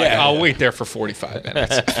hot, like, Yeah. I'll wait there for 45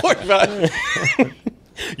 minutes.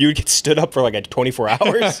 You would get stood up for like a 24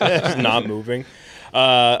 hours, just not moving.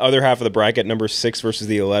 Other half of the bracket, number 6 versus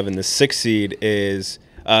the 11. The 6 seed is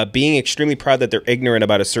being extremely proud that they're ignorant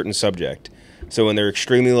about a certain subject. So when they're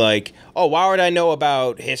extremely like, oh, why would I know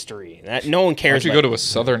about history? That no one Why cares. don't you go to a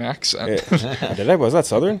southern accent? Did I? Was that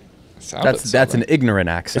Southern? Sounded That's an southern. ignorant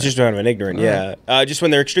accent. It's just kind of an ignorant, yeah. Just when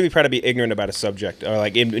they're extremely proud to be ignorant about a subject, or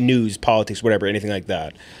like in news, politics, whatever, anything like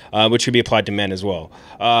that, which could be applied to men as well.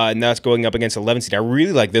 And that's going up against 11 seed. I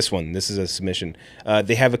really like this one. This is a submission.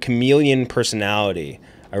 They have a chameleon personality.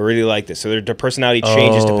 I really like this. So their personality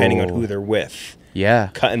changes depending on who they're with.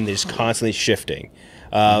 Yeah. And they're just constantly shifting.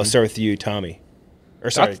 I'll start with you, Tommy. Or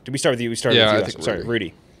sorry, did we start with you? We started Yeah, I with you. think Sorry,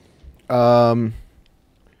 Rudy.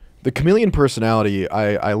 The chameleon personality,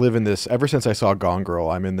 I live in this, ever since I saw Gone Girl,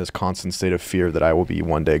 I'm in this constant state of fear that I will be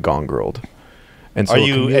one day Gone Girled. And so Are a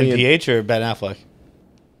you chameleon- NPH or Ben Affleck?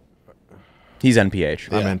 He's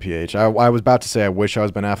NPH. I'm NPH. I was about to say I wish I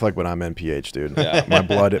was Ben Affleck, but I'm NPH, dude.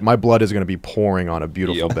 My blood is going to be pouring on a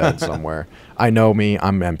beautiful bed somewhere. I know me.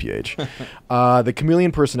 I'm NPH. The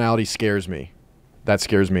chameleon personality scares me. That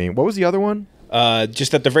scares me. What was the other one?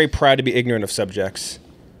 Just that they're very proud to be ignorant of subjects.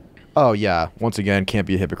 Oh, yeah. Once again, can't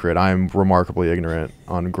be a hypocrite. I'm remarkably ignorant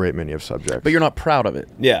on a great many of subjects. But you're not proud of it.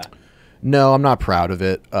 Yeah. No, I'm not proud of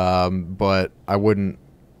it. But it wouldn't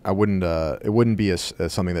be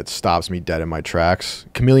something that stops me dead in my tracks.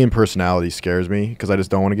 Chameleon personality scares me because I just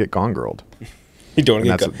don't want to get Gone Girled. You don't And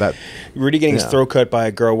get that's, that, Rudy getting his Yeah. throat cut by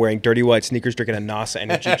a girl wearing dirty white sneakers, drinking a NASA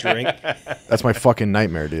energy drink. that's my fucking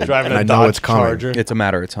nightmare, dude. Driving and a I know Dodge it's coming. Charger. It's a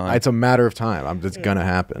matter of time. It's a matter of time. It's gonna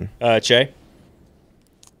happen. Cheah?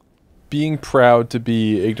 Being proud to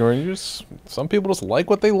be ignorant, some people just like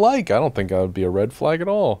what they like. I don't think that would be a red flag at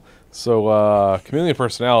all. So chameleon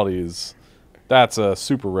personalities, that's a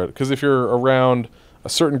super red. Because if you're around a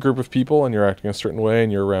certain group of people and you're acting a certain way,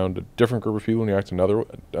 and you're around a different group of people and you act another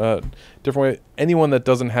different way, anyone that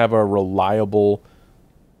doesn't have a reliable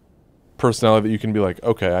personality that you can be like,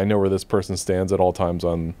 okay, I know where this person stands at all times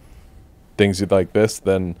on things like this,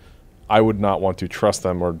 then I would not want to trust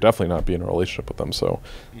them or definitely not be in a relationship with them. So,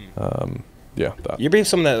 yeah. That.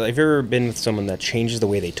 Have you ever been with someone that changes the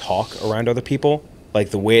way they talk around other people? Like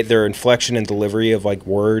the way their inflection and delivery of like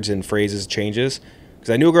words and phrases changes?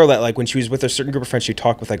 Because I knew a girl that, like, when she was with a certain group of friends, she'd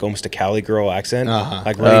talk with, like, almost a Cali girl accent.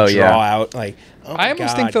 Like, really draw out, like, oh my I almost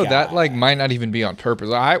God, think, though, God. that, like, might not even be on purpose.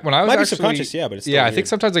 When I was Might be actually... subconscious, yeah, but it's still I weird. think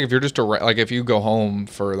sometimes, like, if you're just, like, if you go home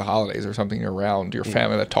for the holidays or something, you're around your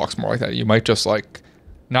family that talks more like that, you might just, like,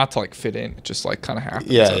 not to, like, fit in. It just, like, kind of happens.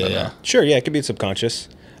 I don't know. Sure, yeah, it could be subconscious.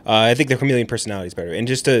 I think the chameleon personality is better. And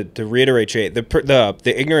just to reiterate, Jay,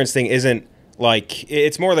 the ignorance thing isn't, like,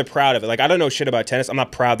 it's more they're proud of it. Like, I don't know shit about tennis. I'm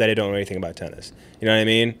not proud that I don't know anything about tennis. You know what I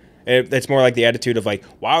mean? It's more like the attitude of, like,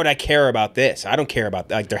 why would I care about this? I don't care about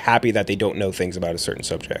that. Like, they're happy that they don't know things about a certain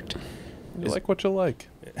subject. You like what you like.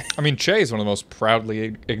 I mean, Cheah is one of the most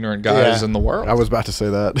proudly ignorant guys in the world. I was about to say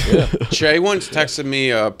that. Cheah once texted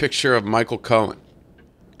me a picture of Michael Cohen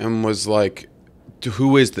and was like,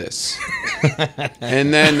 who is this?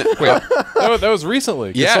 And then that was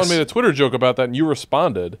recently. Yes. Someone made a Twitter joke about that, and you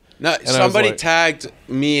responded. no, And I was somebody like- tagged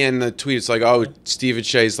me in the tweet. It's like, oh, Stephen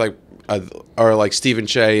Cheah's like, or like Stephen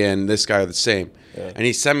Cheah and this guy are the same. And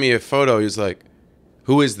he sent me a photo. He was like,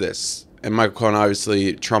 who is this? And Michael Cohen,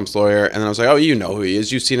 obviously Trump's lawyer. And then I was like, oh, you know who he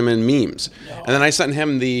is. You've seen him in memes. And then I sent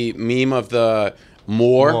him the meme of the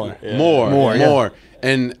more.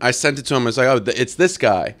 And I sent it to him. I was like, oh, it's this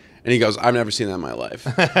guy. And he goes, I've never seen that in my life.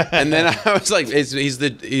 And then I was like,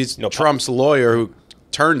 he's Trump's lawyer who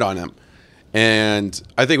turned on him. And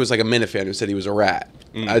I think it was like a Minute fan who said he was a rat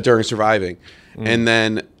during surviving. And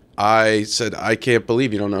then I said, I can't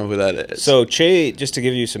believe you don't know who that is. So, Cheah, just to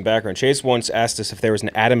give you some background, Chase once asked us if there was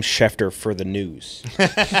an Adam Schefter for the news.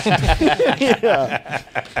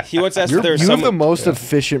 He once asked if there was You have someone... the most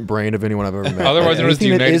efficient brain of anyone I've ever met. Otherwise known as the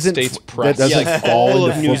Anything that United isn't States that press. doesn't Yeah, fall all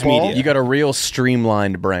into of news football. media. You got a real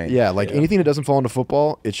streamlined brain. Yeah, like anything that doesn't fall into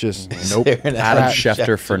football, it's just nope. Adam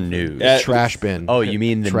Schefter for news. Trash bin. Oh, you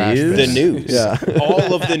mean the Trash news? The news. Yeah.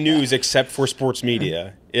 All of the news except for sports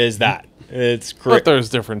media is that. It's But correct. there's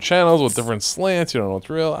different channels with different slants. You don't know what's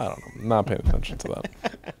real. I don't know. I'm not paying attention to that.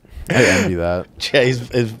 I envy that. Cheah is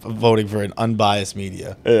voting for an unbiased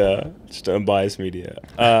media. Yeah, just unbiased media.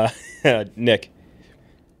 Nick.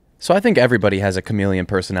 So I think everybody has a chameleon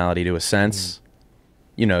personality to a sense.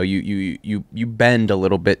 You know, you bend a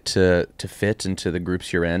little bit to fit into the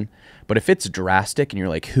groups you're in. But if it's drastic and you're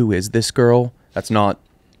like, who is this girl? It's not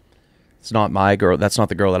my girl. That's not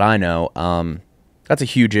the girl that I know. That's a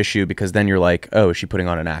huge issue because then you're like, oh, is she putting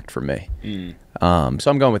on an act for me? So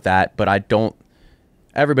I'm going with that. But I don't.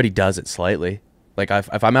 Everybody does it slightly. Like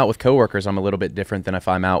if I'm out with coworkers, I'm a little bit different than if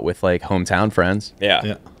I'm out with like hometown friends.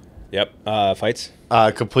 Yeah. Yep. Fights.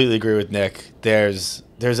 I completely agree with Nick. There's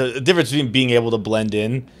a difference between being able to blend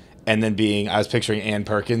in and then being. I was picturing Ann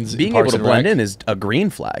Perkins. Being Parks able to and blend Rec. in is a green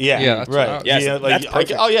flag. Yeah, that's right. what Yes, Yeah, that's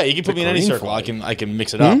perfect. oh yeah, you can put me in any green circle. flag. I can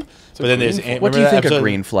mix it up. But then there's Ann, What do you remember think that a episode?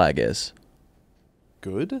 green flag is?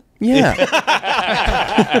 Good. Yeah.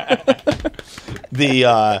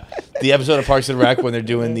 The episode of Parks and Rec when they're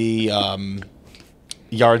doing the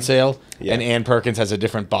yard sale, Yeah. and Ann Perkins has a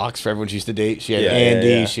different box for everyone she used to date. She had Yeah, Andy,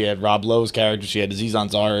 yeah. she had Rob Lowe's character, she had Aziz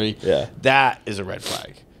Ansari. Yeah. That is a red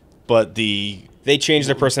flag. But the They changed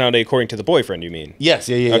their personality according to the boyfriend. You mean? yes,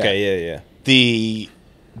 yeah. Okay. Yeah.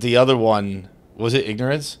 The other one was it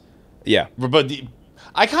ignorance? Yeah. But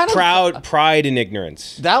I kind of Pride and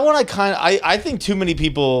ignorance. that one. I think too many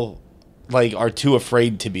people like are too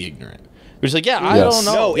afraid to be ignorant. They're just like, yeah, I Yes. don't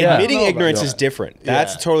know. No, Yeah, I don't admitting know about ignorance that. is different.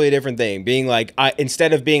 That's Yeah. totally a different thing. Being like,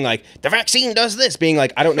 instead of being like, the vaccine does this, being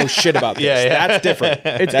like, I don't know shit about this. Yeah. That's different.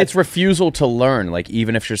 It's refusal to learn. Like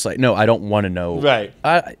even if you're just like, no, I don't want to know. Right.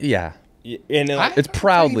 Yeah. And It's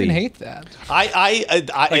proudly. I even hate that. it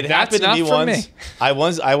that's happened to not me for once. me. I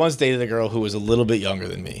once dated a girl who was a little bit younger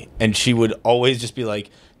than me, and she would always just be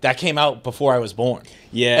like, "That came out before I was born."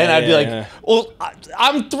 Yeah, and I'd be yeah, like, yeah. "Well,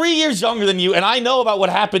 I'm 3 years younger than you, and I know about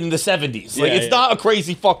what happened in the '70s. Like, Yeah, it's yeah. not a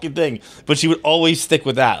crazy fucking thing." But she would always stick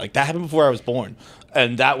with that. Like that happened before I was born,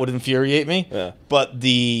 and that would infuriate me. Yeah. But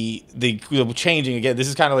the changing again. This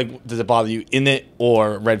is kind of like, does it bother you in it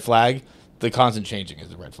or red flag? The constant changing is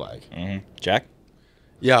the red flag. Jack?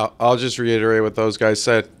 Yeah, I'll just reiterate what those guys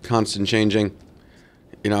said. Constant changing.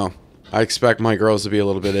 You know, I expect my girls to be a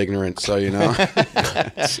little bit ignorant, so you know.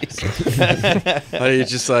 But you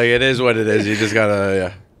just like, it is what it is. You just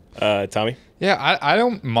gotta, Tommy? Yeah, I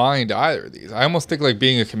don't mind either of these. I almost think like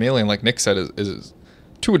being a chameleon, like Nick said, is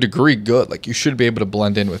to a degree good. Like you should be able to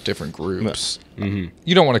blend in with different groups. You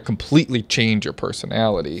don't want to completely change your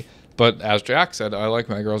personality. But as Jack said, I like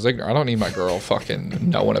my girls ignorant. I don't need my girl fucking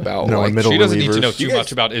knowing about. No, like, middle she doesn't need to relievers. know too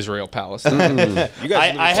much about Israel Palestine. You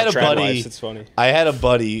guys I had a buddy. It's funny. I had a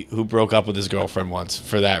buddy who broke up with his girlfriend once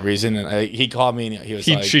for that reason, and he called me and he was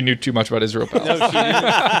like, She knew too much about Israel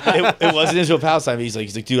Palestine. it wasn't Israel Palestine. He's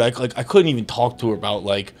like, dude, I couldn't even talk to her about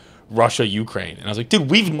like Russia Ukraine, and I was like, dude,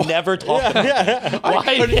 we've never talked about that. Why?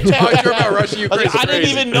 I couldn't talk to her about Russia, I, Ukraine. was like, I didn't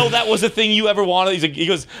even know that was a thing you ever wanted. He's like, he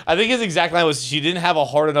goes, I think his exact line was, she didn't have a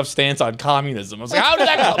hard enough stance on communism. I was like, how did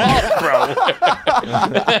that come up,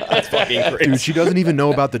 bro? That's fucking crazy. Dude, she doesn't even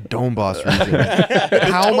know about the Donbass region.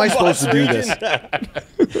 How am I supposed to do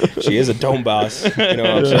this? She is a dome boss. You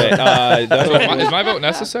know what I'm saying? Is my vote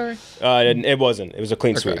necessary? It wasn't. It was a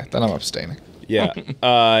clean Okay, sweep. then I'm abstaining. Yeah.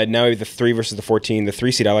 Now we have the 3 versus the 14. The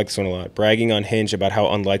 3 seed, I like this one a lot. Bragging on Hinge about how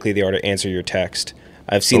unlikely they are to answer your text.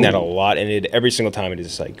 I've seen that a lot, and every single time it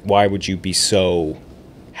is like, why would you be so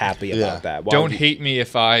happy about that? Why Don't hate me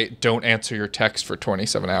if I don't answer your text for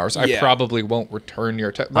 27 hours. I probably won't return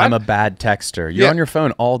your text. I'm a bad texter. You're Yeah. on your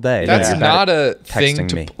phone all day. That's You're not bad a at thing texting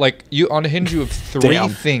to me. like. You on Hinge, you have 3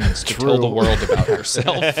 things to tell the world about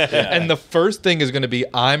yourself, and the first thing is going to be,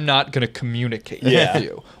 I'm not going to communicate with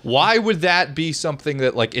you. Why would that be something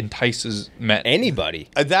that like entices men? Anybody.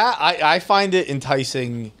 That I find it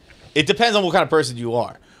enticing. It depends on what kind of person you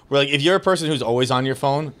are. Where like if you're a person who's always on your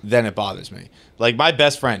phone, then it bothers me. Like my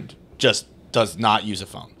best friend just does not use a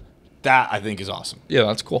phone. That I think is awesome. Yeah,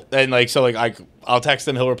 that's cool. And like so like I'll text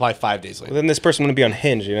him, he'll reply 5 days later. Well, then this person wouldn't be on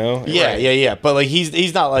Hinge, you know? Yeah. But like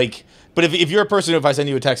he's not like. But if you're a person, if I send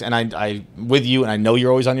you a text and I with you and I know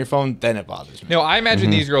you're always on your phone, then it bothers me. No, I imagine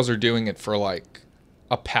these girls are doing it for like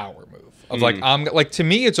a power move of like I'm like, to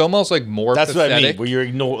me it's almost like more. That's pathetic. what I mean. Where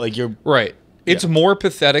you're like you're Right. It's more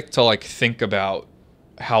pathetic to like think about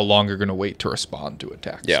how long you're gonna wait to respond to a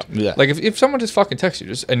text. Yeah. Like if someone just fucking texts you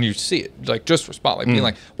just and you see it, like just respond. Like being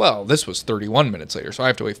like, well, this was 31 minutes later, so I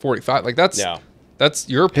have to wait 45. Like that's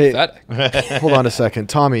you're pathetic. Hold on a second.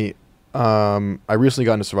 Tommy, I recently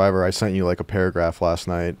got into Survivor. I sent you like a paragraph last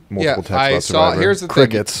night. Multiple texts I about saw. Survivor. Here's the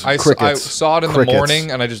Crickets. thing. I Crickets. saw it in the Crickets.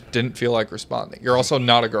 morning, and I just didn't feel like responding. You're also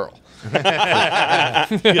not a girl. you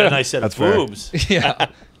got a nice set of That's fair. boobs. Yeah,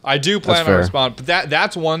 I do plan That's on fair. responding, but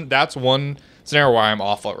that's one scenario where I'm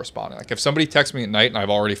awful at responding. Like if somebody texts me at night and I've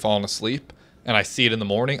already fallen asleep and I see it in the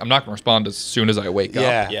morning, I'm not gonna respond as soon as I wake up.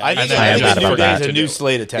 Yeah. I think I am it's bad about that. a new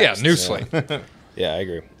slate of Yeah, texts. new slate. Yeah, I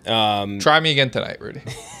agree. Try me again tonight, Rudy.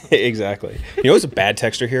 Exactly. You know who's a bad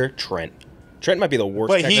texter here? Trent. Trent might be the worst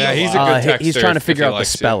But texter. Yeah, he's a alive. good texter. He's trying to if figure he out the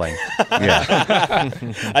likes you. spelling. Yeah.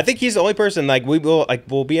 I think he's the only person, like,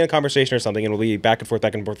 we'll be in a conversation or something, and we'll be back and forth,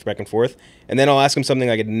 and then I'll ask him something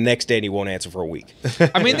like the next day, and he won't answer for a week.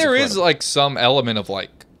 I mean, there is like some element of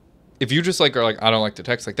like, if you just like are like, I don't like to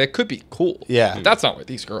text, like that could be cool. Yeah. But that's not what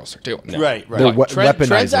these girls are doing. Right. They're weaponizing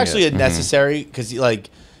Trent's actually it. a necessary because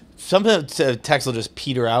like sometimes text will just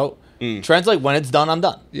peter out. Trent's like, when it's done, I'm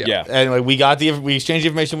done. Yeah. And like we exchanged the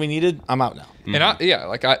information we needed. I'm out now.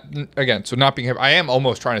 And again, so not being here, I am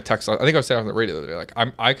almost trying to text. I think I was saying on the radio the other day, like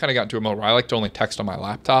I kind of got into a mode where I like to only text on my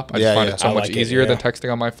laptop. I just find it so I much like it, easier than yeah.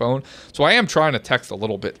 texting on my phone. So I am trying to text a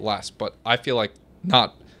little bit less, but I feel like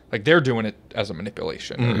not like they're doing it as a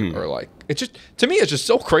manipulation or like it's just, to me it's just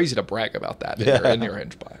so crazy to brag about that in your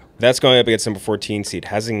Hinge bio. That's going up against number 14 seed,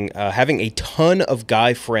 having a ton of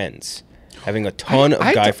guy friends. Having a ton of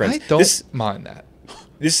guy friends. I don't mind that.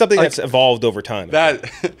 This is something that's evolved over time.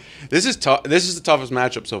 This is tough. This is the toughest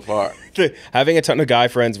matchup so far. Having a ton of guy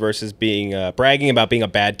friends versus being bragging about being a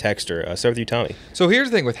bad texter. Start with you, Tommy. So here's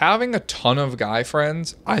the thing, with having a ton of guy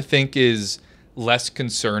friends, I think is less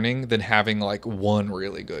concerning than having like one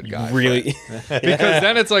really good guy Really? friend. Because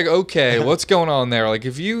then it's like, okay, what's going on there? Like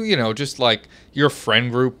if you know, just like your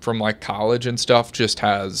friend group from like college and stuff just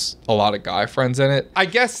has a lot of guy friends in it. I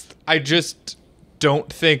guess I just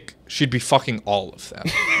don't think she'd be fucking all of them,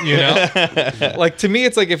 you know? Like to me,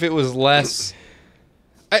 it's like if it was less...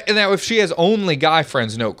 And now if she has only guy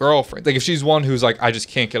friends, no girlfriend, like if she's one who's like, I just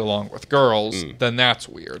can't get along with girls, then that's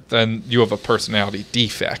weird. Then you have a personality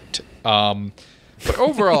defect. But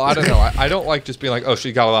overall, I don't know. I don't like just being like, oh,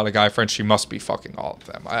 she got a lot of guy friends, she must be fucking all of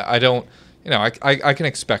them. I don't, you know, I can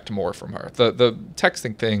expect more from her. The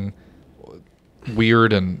texting thing,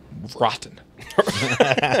 weird and rotten.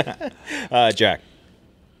 Jack.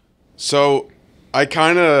 So,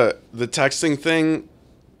 the texting thing,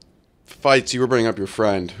 Fights, you were bringing up your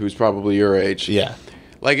friend who's probably your age. Yeah.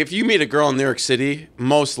 Like, if you meet a girl in New York City,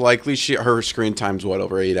 most likely her screen time's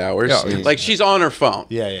over 8 hours? Yeah, like, she's on her phone.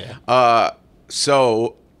 Yeah.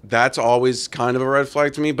 So that's always kind of a red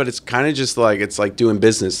flag to me, but it's kind of just like, it's like doing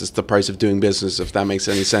business. It's the price of doing business, if that makes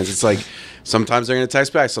any sense. It's like, sometimes they're going to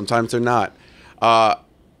text back, sometimes they're not.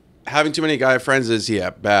 Having too many guy friends is,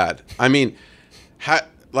 bad. I mean,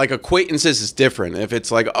 like acquaintances is different. If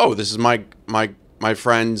it's like, oh, this is my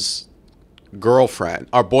friend's girlfriend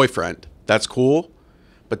or boyfriend, that's cool.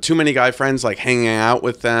 But too many guy friends, like hanging out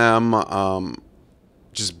with them,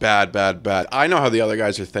 just bad, bad, bad. I know how the other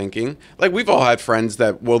guys are thinking. Like, we've all had friends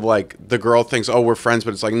that will, like, the girl thinks, oh, we're friends,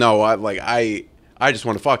 but it's like, no, I just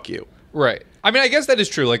want to fuck you. Right. I mean, I guess that is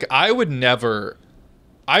true. Like, I would never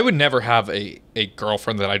have a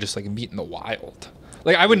girlfriend that I just like meet in the wild.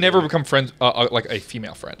 Like, I would never become friends, like a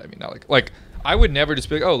female friend. I mean, not like I would never just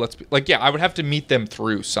be like, oh, let's be like, yeah, I would have to meet them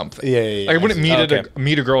through something. Yeah. Like, I wouldn't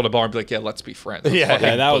meet a girl at a bar and be like, yeah, let's be friends. That's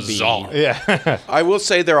fucking that would bizarre. be. Yeah. I will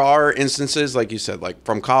say there are instances, like you said, like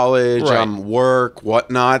from college, Right. work,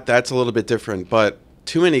 whatnot. That's a little bit different. But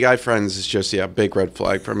too many guy friends is just, big red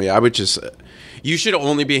flag for me. I would just, you should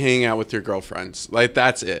only be hanging out with your girlfriends. Like,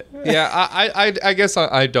 that's it. Yeah, I guess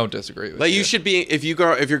I don't disagree with Like, you should be, if you're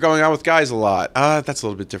going out with guys a lot, that's a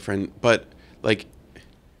little bit different. But, like,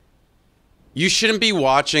 you shouldn't be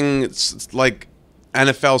watching, like,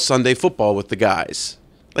 NFL Sunday football with the guys.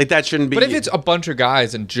 Like, that shouldn't be. But if it's a bunch of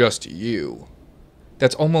guys and just you,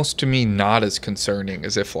 that's almost to me not as concerning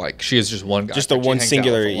as if like she is just one guy. Just the that she one hangs out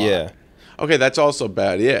singular, with a lot. yeah. Okay, that's also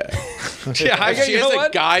bad, yeah. Yeah, If she you know has a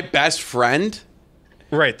what? guy best friend,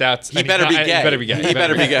 Right, that's he better be gay. He better be gay. He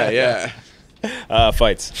better be gay, yeah.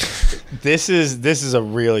 Fights. This is a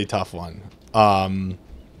really tough one.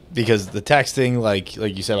 Because the texting, like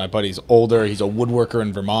you said, my buddy's older. He's a woodworker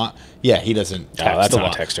in Vermont. Yeah, he doesn't text. Oh, that's a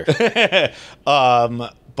not lot. a texter.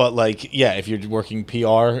 But like, yeah, if you're working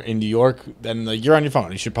PR in New York, then like, you're on your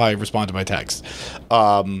phone. You should probably respond to my text.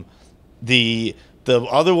 The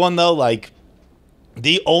other one though, like,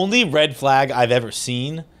 the only red flag I've ever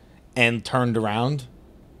seen and turned around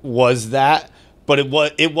was that. But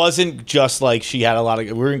it wasn't just like she had a lot of.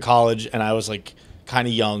 We were in college and I was like kind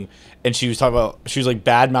of young. And she was like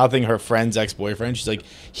bad mouthing her friend's ex-boyfriend. She's like,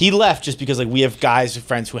 he left just because like we have guys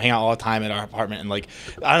friends who hang out all the time at our apartment, and like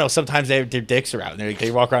I don't know, sometimes their dicks are out and they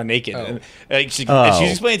walk around naked. And like she's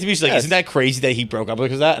explaining to me, she's like, isn't that crazy that he broke up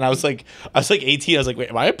because of that? And I was like 18. I was like, wait,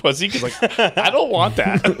 am I a pussy? Because like I don't want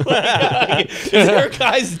that. Like, if there are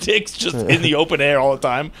guys' dicks just in the open air all the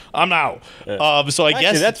time, I'm out. So I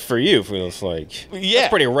guess that's for you. Feels like Yeah. that's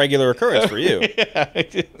pretty regular occurrence for you.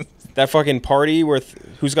 That fucking party with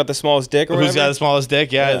who's got the smallest dick or Who's whatever? got the smallest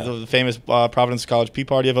dick? Yeah, the famous Providence College Pee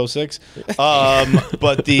Party of 06.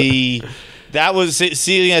 But that was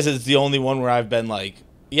seeing as it's the only one where I've been like,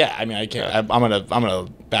 yeah, I mean, I can't. I'm gonna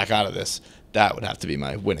back out of this. That would have to be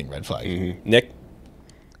my winning red flag. Mm-hmm. Nick,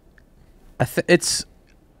 It's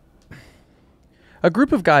a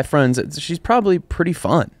group of guy friends. She's probably pretty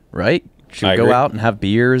fun, right? She would I go agree. out and have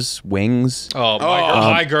beers, wings. Oh,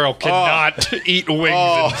 my girl cannot eat wings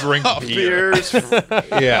and drink beer. Beers.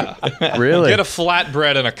 Yeah. Really? Get a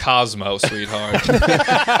flatbread and a Cosmo, sweetheart.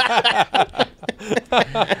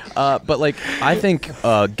 But like, I think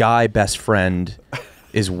a guy best friend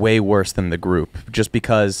is way worse than the group, just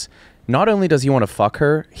because not only does he want to fuck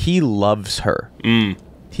her, he loves her.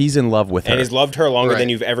 He's in love with her. and he's loved her longer Right. than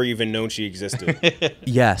you've ever even known she existed.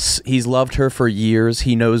 Yes, he's loved her for years.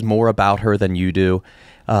 He knows more about her than you do.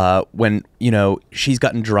 When, she's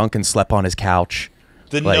gotten drunk and slept on his couch.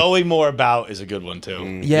 The Like- knowing more about is a good one too.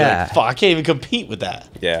 You're Yeah. like, fuck, I can't even compete with that.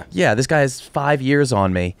 Yeah. Yeah, this guy has 5 years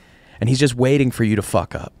on me, and he's just waiting for you to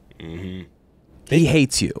fuck up. He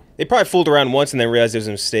hates you. They probably fooled around once and then realized it was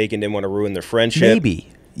a mistake and didn't want to ruin their friendship. Maybe.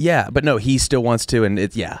 Yeah, but no, he still wants to, and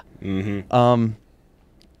it's, yeah.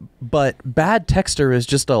 But bad texter is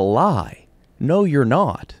just a lie. No, you're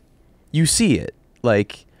not. You see it.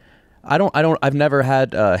 Like, I've never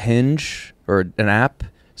had a Hinge or an app,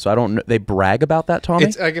 so I don't know. They brag about that, Tommy?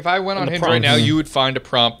 It's like if I went on the Hinge right now, prompts. you would find a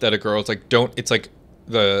prompt that a girl's like, don't, it's like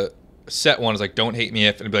the set one is like, don't hate me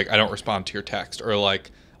if, and it'd be like, I don't respond to your text. Or like,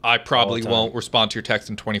 I probably won't respond to your text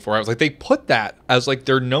in 24 hours. Like, they put that as like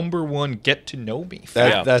their number one get to know me.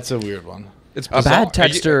 That's a weird one. It's A bad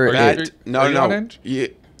texter- Are you on Hinge? Yeah,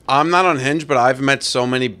 I'm not on Hinge, but I've met so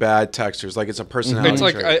many bad texters. Like, it's a personality It's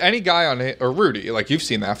like trait. any guy on it, or Rudy, like you've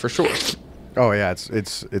seen that for sure. Oh yeah,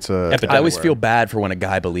 it's a. I always feel bad for when a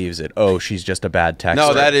guy believes it. Oh, she's just a bad texter.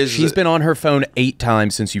 No, that is- She's been on her phone 8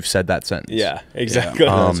 times since you've said that sentence. Yeah, exactly.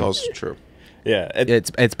 That's also true. Yeah.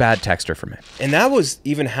 It's bad texter for me. And that was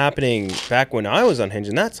even happening back when I was on Hinge,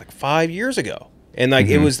 and that's like 5 years ago. And like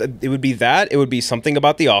it would be that, it would be something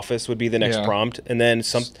about The Office would be the next Yeah. prompt, and then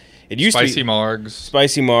some. It used to Spicy be Margs.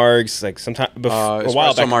 spicy margs, like sometime before a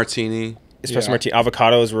while Espresso back. martini. Espresso Yeah. martini,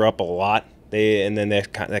 avocados were up a lot. And then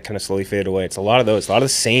that kind of slowly faded away. It's a lot of those, a lot of the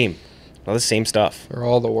same stuff. They're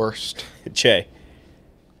all the worst. Che.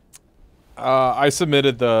 I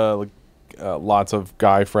submitted the lots of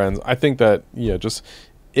guy friends. I think that just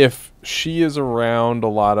if she is around a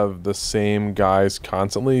lot of the same guys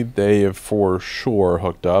constantly, they have for sure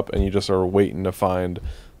hooked up, and you just are waiting to find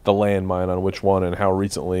the landmine on which one and how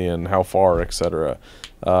recently and how far, etc.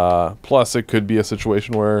 Plus, it could be a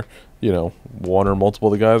situation where one or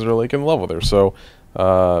multiple of the guys are like in love with her. So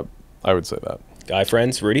I would say that. Guy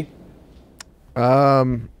friends, Rudy.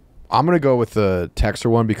 I'm gonna go with the texter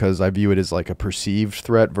one because I view it as like a perceived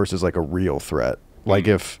threat versus like a real threat. Like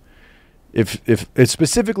if it's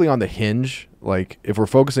specifically on the Hinge, like if we're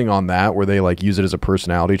focusing on that where they like use it as a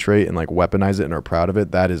personality trait and like weaponize it and are proud of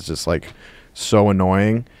it, that is just like so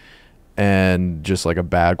annoying and just like a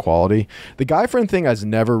bad quality. The guy friend thing has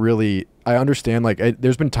never really, I understand, like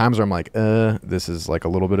there's been times where I'm like, this is like a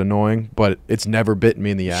little bit annoying, but it's never bitten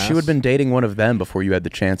me in the ass. She would have been dating one of them before you had the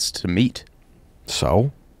chance to meet.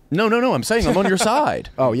 So? No. I'm saying I'm on your side.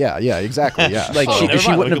 Oh yeah, exactly. Yeah. Like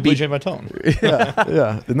she wouldn't have changed my tone.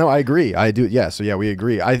 yeah. No, I agree. I do. Yeah. So yeah, we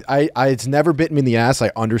agree. I it's never bitten me in the ass.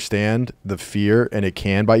 I understand the fear, and it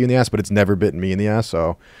can bite you in the ass, but it's never bitten me in the ass.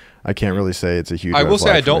 So I can't really say it's a huge. I red will say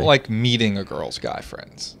flag I for don't me. like meeting a girl's guy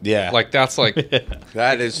friends. Yeah. Like that's like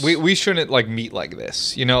That is we shouldn't like meet like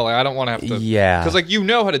this. Like I don't want to have to. Yeah. Because like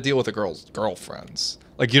how to deal with a girl's girlfriends.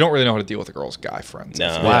 Like you don't really know how to deal with a girl's guy friends. No.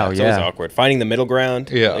 Wow, It's always yeah. awkward. Finding the middle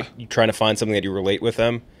ground. Yeah. Like you trying to find something that you relate with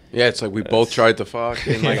them. Yeah, it's like we both tried to fuck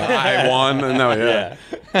and like I won. No,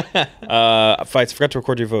 yeah. Fights. Forgot to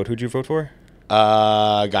record your vote. Who'd you vote for?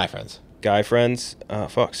 Guy friends. Guy friends.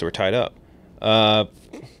 Fuck. So we're tied up.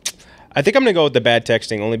 I think I'm gonna go with the bad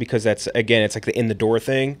texting only because that's it's like the in the door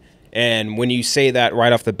thing. And when you say that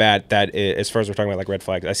right off the bat, that is, as far as we're talking about like red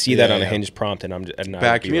flags, I see that on a Hinge prompt, and I'm and I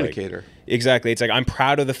Bad would be communicator. Like, exactly. It's like I'm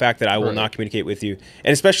proud of the fact that I will not communicate with you,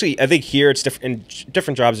 and especially I think here it's different. In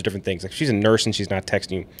different jobs are different things. Like if she's a nurse and she's not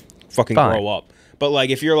texting you, fucking Fine. grow up. But like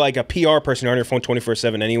if you're like a PR person, you're on your phone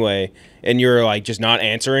 24/7 anyway, and you're like just not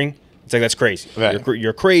answering, it's like that's crazy. Right.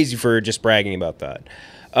 You're crazy for just bragging about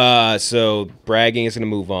that. So bragging is gonna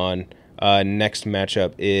move on. Next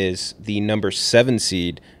matchup is the number 7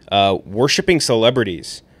 seed. Worshipping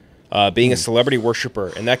celebrities, being a celebrity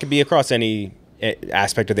worshiper, and that could be across any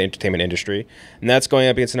aspect of the entertainment industry. And that's going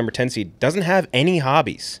up against the number 10 seed. Doesn't have any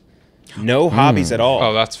hobbies, no hobbies at all.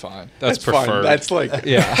 Oh, that's fine. That's Fine. preferred. That's like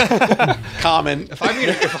yeah. common. If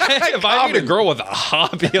I meet a girl with a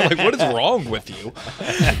hobby, like what is wrong with you?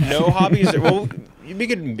 No hobbies. Well, we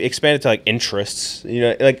could expand it to like interests.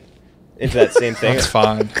 Like into that same thing. That's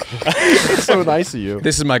fine. It's so nice of you.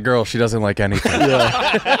 This is my girl. She doesn't like anything.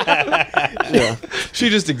 She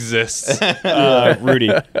just exists.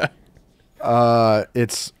 Rudy,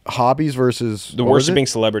 It's hobbies versus the what was it? worshipping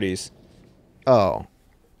celebrities. Oh,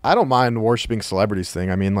 I don't mind the worshiping celebrities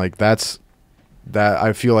thing. I mean, like that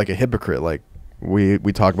I feel like a hypocrite. Like we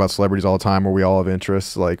talk about celebrities all the time, where we all have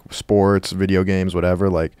interests, like sports, video games, whatever.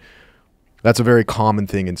 Like that's a very common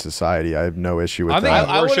thing in society. I have no issue with I think that.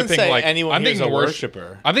 I wouldn't worshipping say like anyone I'm here is thinking a worship-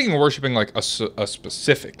 worshiper. I'm thinking worshiping like a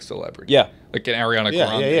specific celebrity. Yeah. Like an Ariana Yeah,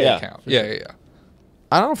 Grande yeah. account. Yeah.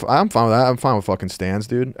 I'm fine with that. I'm fine with fucking stans,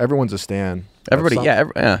 dude. Everyone's a stan. Everybody,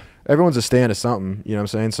 That's everyone's a stan of something. You know what I'm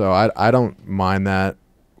saying? So I don't mind that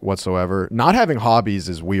whatsoever. Not having hobbies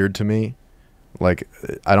is weird to me. Like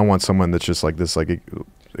I don't want someone that's just like this, like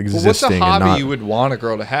existing. Well, what's a and hobby not, you would want a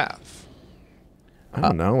girl to have? I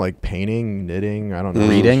don't know, like painting, knitting. I don't know,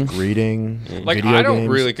 Reading? reading. Like video I don't games,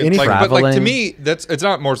 really anything. like, but like to Traveling. me, it's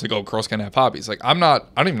not more like girls can have hobbies. Like I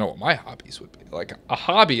don't even know what my hobbies would be. Like a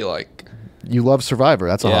hobby, like You love Survivor.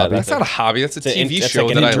 That's a Yeah, hobby. that's not a hobby. That's a It's an TV that's show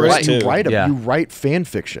like an that I interest like. too. Yeah. You write fan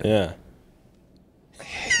fiction. Yeah.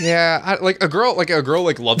 Yeah, like a girl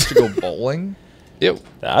like loves to go bowling. Ew.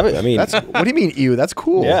 I mean, That's what do you mean? Ew, that's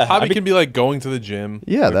cool. Yeah. Hobby I mean- can be like going to the gym.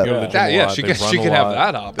 Yeah, Like, that- go to the gym That, a yeah, lot, she they can run a have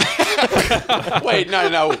lot. that hobby. Wait,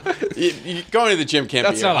 no. Going to the gym can't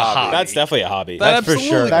That's be a not a hobby. hobby. that's definitely a hobby. That's for absolutely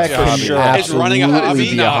sure. That Yeah, could hobby. sure Is running a absolutely hobby?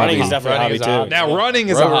 be a No, hobby. Running is definitely a hobby too. Now running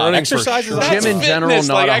is a hobby. Running for Exercise sure. is Gym in That's general, fitness,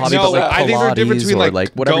 not like, a I hobby, know but like that. I think there's a difference Pilates between or like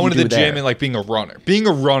whatever going you to do the gym there. and like being a runner. Being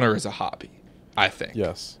a runner is a hobby, I think.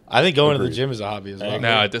 Yes. I think going to the Agreed. gym is a hobby as well.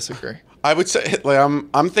 No, I disagree. I would say like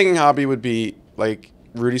I'm thinking hobby would be like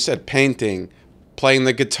Rudy said, painting, playing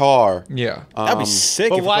the guitar, Yeah. That'd be sick.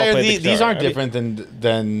 But if why we all are played the these guitar. aren't I mean, different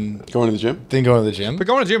than going to the gym. going to the gym? But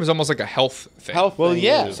going to the gym is almost like a health thing. Well,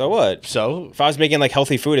 yeah. So what? So If I was making like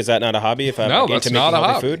healthy food, is that not a hobby? If I'm No, getting that's to not making a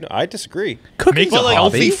healthy hobby. food, I disagree. Cooking's Making a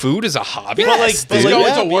healthy hobby. food is a hobby. Is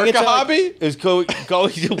going to work a hobby? Is going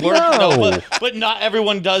to work. No, but not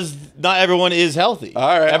everyone does. Not everyone is healthy.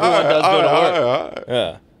 All right, everyone does go to work. all right.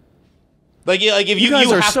 Yeah. Like if you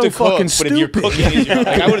guys are have so to cook, fucking but if you're stupid. cooking, is your,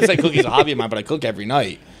 like, I wouldn't say cooking's a hobby of mine, but I cook every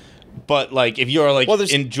night. But like if you're like Well,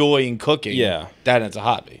 there's- enjoying cooking, Yeah. then it's a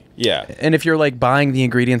hobby. Yeah. And if you're like buying the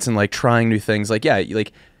ingredients and like trying new things, like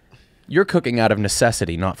like you're cooking out of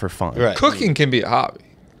necessity, not for fun. Right. Cooking can be a hobby.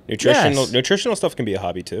 Nutritional stuff can be a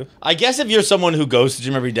hobby too. I guess if you're someone who goes to the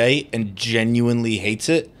gym every day and genuinely hates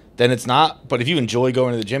it, then it's not. But if you enjoy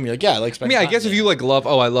going to the gym, you're like, yeah, I like I spending mean, I time guess if there. you like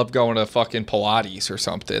I love going to fucking Pilates or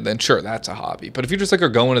something, then sure, that's a hobby. But if you just like are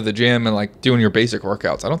going to the gym and like doing your basic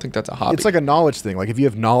workouts, I don't think that's a hobby. It's like a knowledge thing. Like if you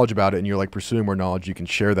have knowledge about it and you're like pursuing more knowledge, you can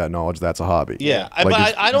share that knowledge. That's a hobby. Yeah, Like, but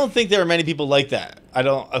there's- I don't think there are many people like that. I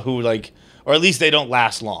don't who like, or at least they don't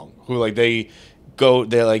last long. Who like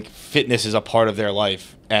they're like fitness is a part of their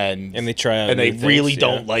life, and they try out and they new things, really yeah.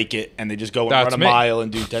 don't like it, and they just go and That's run a me. mile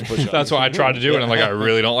and do 10 push-ups. That's why I tried to do it. I'm like, I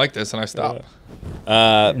really don't like this, and I stopped.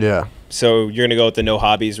 yeah. So you're gonna go with the no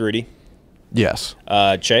hobbies, Rudy? Yes.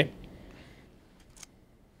 Cheah?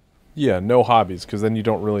 Yeah, no hobbies, because then you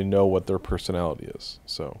don't really know what their personality is.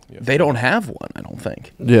 So yeah. They don't have one, I don't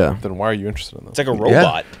think. Yeah. Then why are you interested in them? It's like a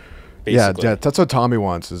robot. Yeah, Basically. that's what Tommy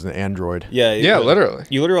wants is an android. Yeah, Yeah, literally.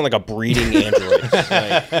 You literally want like a breeding android.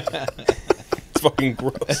 It's fucking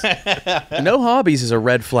gross. No hobbies is a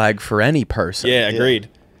red flag for any person. Yeah, agreed.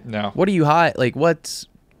 No. What do you hide? Like, what's...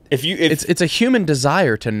 If It's a human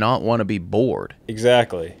desire to not want to be bored.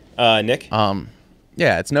 exactly. Nick,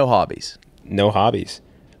 Yeah, it's no hobbies. no hobbies.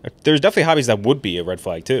 There's definitely hobbies that would be a red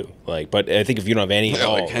flag too. Like, but I think if you don't have any, Yeah,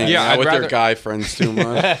 like hanging Yeah, out I'd with rather- their guy friends too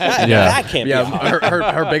much. that can't be. Yeah, A hobby.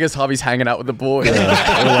 her biggest hobby's hanging out with the boys. Or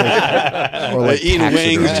like Eating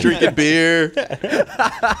taxidermy. wings, drinking beer.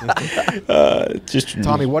 Just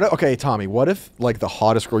Tommy, Tommy, what if like the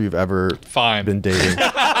hottest girl you've ever Fine. been dating?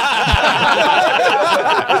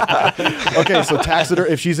 Okay, so taxidermy.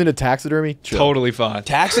 If she's into taxidermy, chill. Totally fine.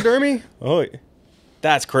 taxidermy. Oh,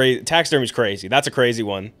 that's crazy. Taxidermy's crazy. That's a crazy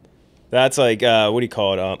one. That's like what do you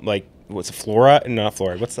call it? Like what's a fluoride? Not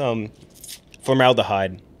fluoride. What's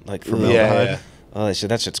formaldehyde? Like formaldehyde. Yeah. Oh,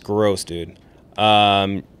 that shit's gross, dude.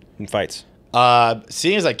 Fights.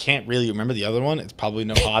 Seeing as I can't really remember the other one, it's probably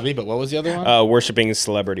no hobby. But what was the other one? Worshipping a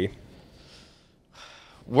celebrity.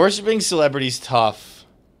 Worshipping celebrities tough.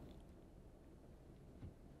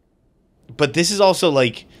 But this is also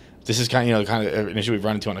like this is kind of an issue we've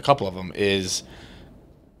run into on a couple of them is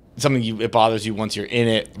something it bothers you once you're in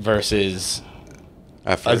it versus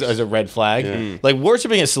At first. as a red flag. Yeah. Like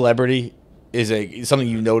worshipping a celebrity is something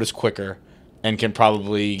you notice quicker and can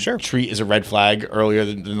probably treat as a red flag earlier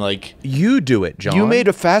than like You do it, John. You made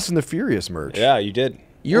a Fast and the Furious merch. Yeah, you did.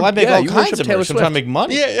 You're, well, I make all you kinds worship of Taylor merch. I'm trying to Swift. make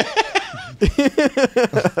money. Yeah.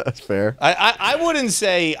 That's fair. I wouldn't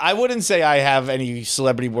say I have any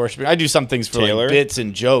celebrity worshiping. I do some things for Taylor? like bits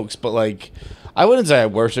and jokes, but like I wouldn't say I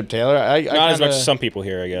worship Taylor. Not as much as some people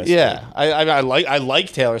here, I guess. Yeah, I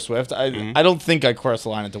like Taylor Swift. I don't think I cross the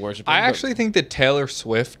line into worshiping. I but- actually think that Taylor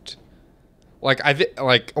Swift,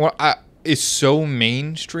 is so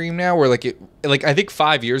mainstream now. Where I think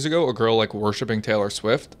 5 years ago, a girl like worshiping Taylor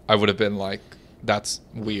Swift, I would have been like, that's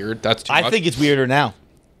weird. That's too much. I think it's weirder now.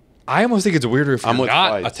 I almost think it's weirder if I'm you're with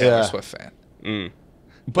not a Fights. Taylor Yeah. Swift fan.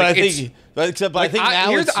 But Like, I think, but I think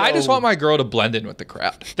now it's I just so- want my girl to blend in with the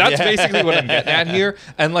crowd. That's Yeah. basically what I'm getting at here.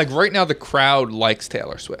 And like right now, the crowd likes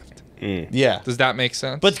Taylor Swift. yeah. Does that make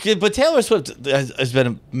sense? But Taylor Swift has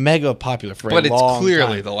been mega popular for But a it's long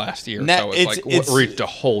clearly time. the last year, Now, so it's reached a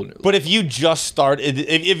whole new. But if you just started,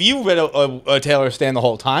 if you read a Taylor stan the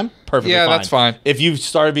whole time, perfectly Yeah, fine. that's fine. If you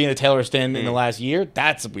started being a Taylor stan in the last year,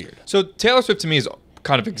 that's weird. So Taylor Swift to me is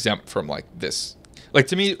kind of exempt from like this. Like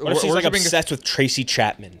to me, What if she's like worshiping- obsessed with Tracy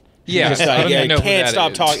Chapman? Yeah, Just I like, don't even know who can't that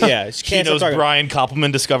stop is. talking. Yeah, she She can't stop knows talking. Brian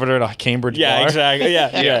Koppelman discovered her at a Cambridge Yeah, bar. exactly.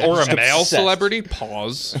 Yeah, or a Just male obsessed. celebrity.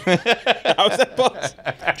 Pause. How's that boss?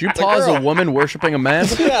 Did you pause a woman worshiping a man?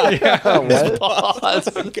 No,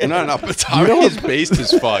 but Tommy is based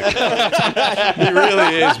as fuck. He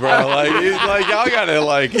really is, bro. Like, he's like y'all gotta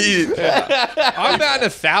like I'm batting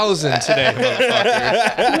 1,000 today,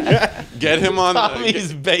 motherfucker. get him on.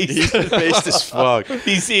 Tommy's based. He's based as fuck.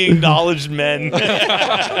 He's the acknowledged men.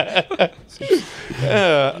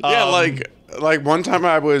 Yeah, like one time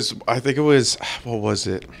I think it was, what was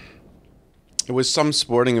it? It was some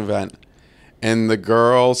sporting event, and the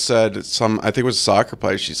girl said I think it was a soccer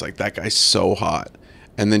player. She's like, that guy's so hot,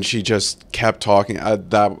 and then she just kept talking. I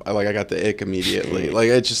got the ick immediately. Like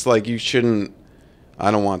it's just like you shouldn't. I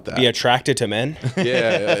don't want that. Be attracted to men?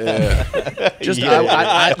 Yeah. Just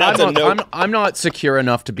Yeah. I'm not secure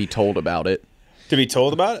enough to be told about it. To be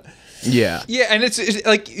told about it? Yeah. Yeah, and it's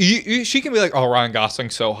like she can be like, "Oh, Ryan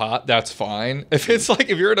Gosling's so hot." That's fine. If it's like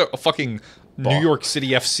if you're at a fucking New York City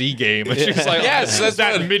FC game, and she's like, Yes, "Yes,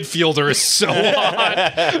 that midfielder is so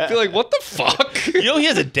hot." Be like, "What the fuck?" You know he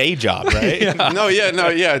has a day job, right?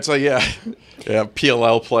 Yeah. It's like yeah,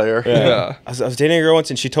 PLL player. Yeah. I was dating a girl once,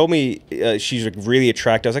 and she told me she's like really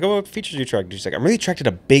attracted. I was like, "Oh, what features are you attracted to?" She's like, "I'm really attracted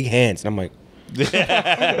to big hands," and I'm like,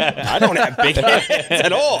 I don't have big hands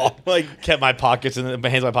at all. Like, Kept my pockets in my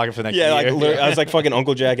hands in my pocket for the next yeah, year. like I was like fucking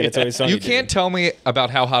Uncle Jack and It's Always Sunny. You can't tell me about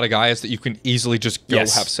how hot a guy is that you can easily just go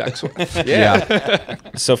Yes. have sex with. Yeah.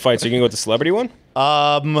 So fights. Are you gonna go with the celebrity one?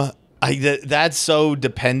 That's so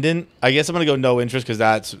dependent. I guess I'm gonna go no interest because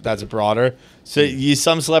that's broader. So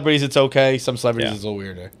some celebrities it's okay. Some celebrities Yeah. it's a little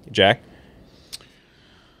weirder. Jack.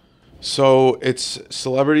 So it's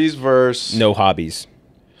celebrities versus. No hobbies.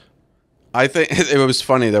 I think it was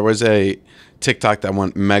funny. There was a TikTok that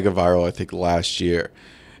went mega viral, I think, last year.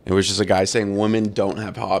 It was just a guy saying women don't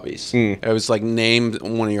have hobbies. It was like, name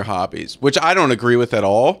one of your hobbies, which I don't agree with at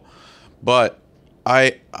all. But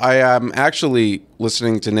I am actually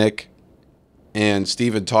listening to Nick and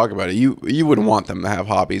Steven talk about it. You wouldn't want them to have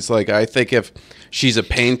hobbies. Like, I think if she's a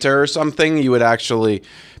painter or something, you would actually,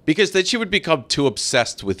 because then she would become too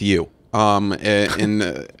obsessed with you.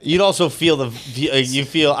 You'd also feel you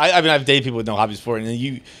feel. I mean, I've dated people with no hobbies before, and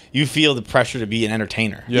you feel the pressure to be an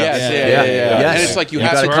entertainer. Yes, yeah. Yes. And it's like you You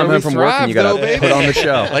have gotta to come in from work and you gotta thrive, though, put on the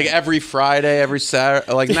show. like every Friday, every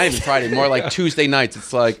Saturday, like not even Friday, more like Tuesday nights.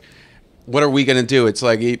 It's like, what are we gonna do? It's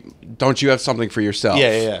like, don't you have something for yourself?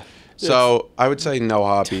 Yeah. So I would say no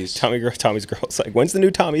hobbies. Tommy's girl's like, when's the new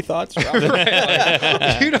Tommy Thoughts drop?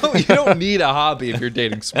 You don't need a hobby if you're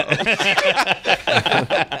dating smoke.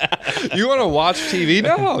 You want to watch TV?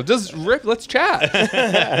 No, just rip. Let's chat.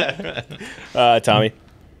 Tommy.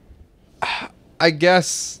 I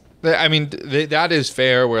guess. I mean, that is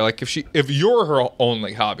fair. Where like if you're her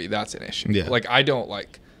only hobby, that's an issue. Yeah. Like I don't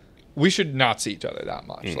like. We should not see each other that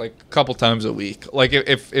much. Like a couple times a week. Like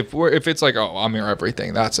if it's like, oh, I'm your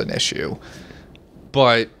everything, that's an issue.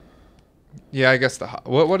 But yeah, I guess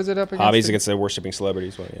what is it up against? Hobbies against the worshipping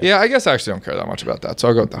celebrities one. Yeah, I guess I actually don't care that much about that. So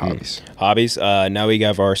I'll go with the hobbies. Hobbies. Now we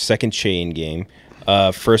have our second chain game.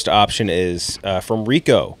 First option is from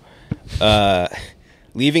Rico.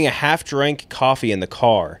 Leaving a half-drank coffee in the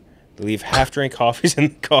car. They leave half-drank coffees in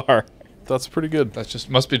the car. That's pretty good. That's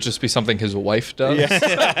must be something his wife does.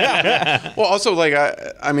 Well, also like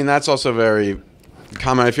I mean that's also very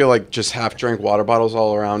common. I feel like just half-drink water bottles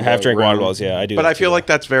all around. Half-drink water bottles, yeah, I do. But that I feel too. like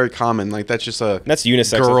that's very common. Like that's just a That's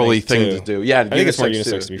unisex. girly I think, thing to do. Yeah, I think it's more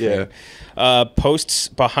unisex unisex to too. be Yeah. fair. Posts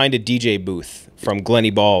behind a DJ booth from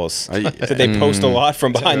Glenny Balls. So they post a lot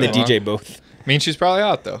from behind the good one. DJ booth. I mean, she's probably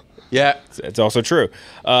out though. Yeah. It's also true.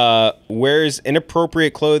 Wears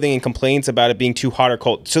inappropriate clothing and complains about it being too hot or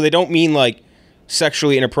cold. So they don't mean like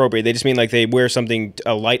sexually inappropriate. They just mean like they wear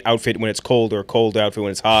a light outfit when it's cold or a cold outfit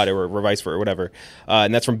when it's hot or vice versa or whatever.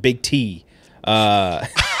 And that's from Big T.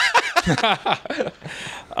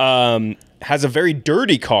 Has a very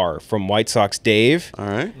dirty car from White Sox Dave. All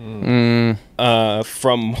right.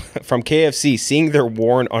 From KFC, seeing their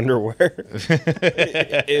worn underwear.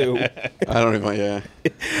 Ew. I don't even.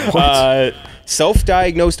 Yeah.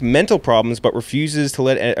 Self-diagnosed mental problems, but refuses to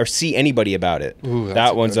let or see anybody about it. Ooh,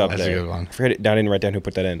 that one's up That's a there. good one. I forget it. I didn't write down who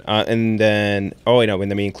put that in. And then,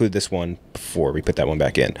 and then we include this one before we put that one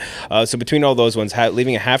back in. So between all those ones,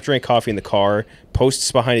 leaving a half-drank coffee in the car, posts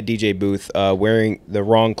behind a DJ booth, wearing the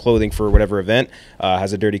wrong clothing for whatever event,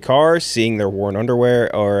 has a dirty car, seeing their worn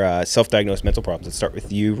underwear, or self-diagnosed mental problems. Let's start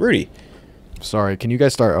with you, Rudy. Sorry, can you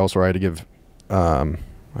guys start elsewhere? I had to give. I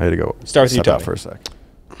had to go. Start with you, step out Tommy. for a sec.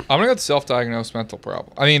 I'm gonna go with self-diagnosed mental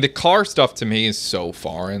problem. I mean, the car stuff to me is so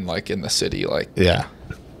foreign. Like in the city, like Yeah.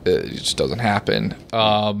 it just doesn't happen.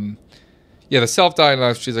 Yeah, the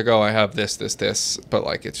self-diagnosed. She's like, oh, I have this, but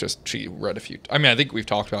like it's just she read a few. I mean, I think we've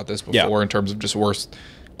talked about this before in terms of just worst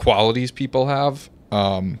qualities people have.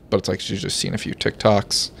 But it's like she's just seen a few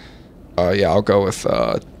TikToks. Yeah, I'll go with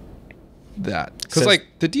that because like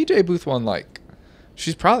the DJ booth one, like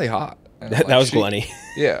she's probably hot. And, That like, was Glenny.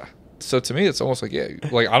 Yeah. So to me, it's almost like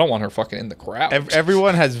like I don't want her fucking in the crowd.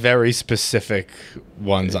 Everyone has very specific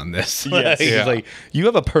ones on this. Yes. It's Yeah. like you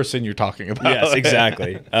have a person you're talking about. Yes,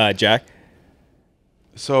 exactly. Jack?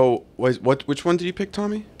 So which one did you pick,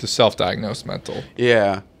 Tommy? The self-diagnosed mental.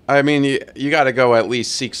 Yeah. I mean, you got to go at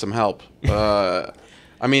least seek some help. I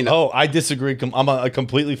mean, Oh, I disagree. I'm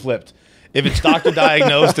completely flipped. If it's doctor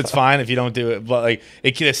diagnosed, it's fine if you don't do it. But like,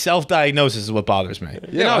 a self-diagnosis is what bothers me.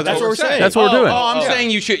 you know, that's what we're saying. That's what we're doing. Oh, I'm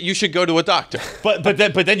saying you should go to a doctor. But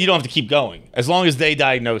then you don't have to keep going as long as they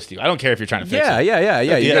diagnosed you. I don't care if you're trying to fix Yeah. it.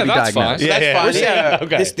 You gotta be that's fine. diagnosed. That's fine. We're saying- Yeah.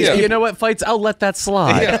 Okay. Yeah, you know what, Fights? I'll let that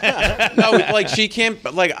slide. No, like she can't.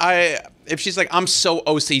 Like if she's like, I'm so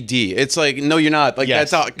OCD. It's like, no, you're not. Like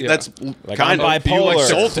Yes. that's Yeah. that's Like, kind I'm of bipolar. To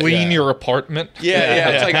Sold clean your apartment. Yeah.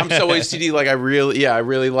 It's like I'm so OCD. Like I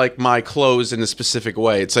really like my clothes in a specific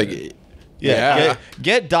way. It's like Yeah.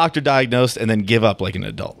 Get doctor diagnosed and then give up like an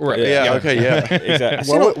adult. Right. Yeah. Okay. Yeah.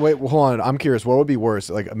 Exactly. Wait, hold on. I'm curious. What would be worse?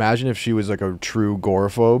 Like, imagine if she was like a true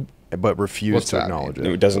agoraphobe, but refused What's to that acknowledge It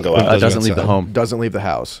it. doesn't go out. Doesn't leave the home. Doesn't leave the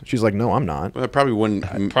house. She's like, no, I'm not. I probably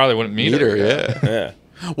wouldn't Probably wouldn't meet her. Yeah. Yeah.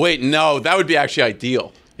 Wait, no, that would be actually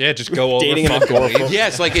ideal. Yeah, just go over. Dating an fuck, and agoraphobe. leave.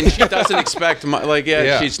 Yes, like, and she doesn't expect,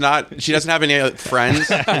 Yeah. she's not, she doesn't have any friends,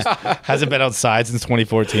 Hasn't been outside since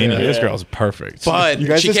 2014. This girl's perfect. but You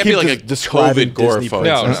guys she just can't keep be like a describing COVID Disney agoraphobe.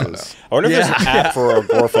 No, princesses. I wonder if there's an app for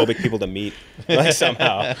agoraphobic people to meet, like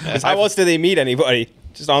somehow. 'Cause how else do they meet anybody?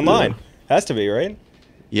 Just online. Has to be, right?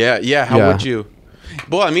 Yeah. How Yeah. would you?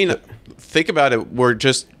 Well, I mean, think about it. We're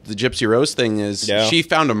just the Gypsy Rose thing is she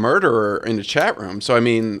found a murderer in the chat room. So I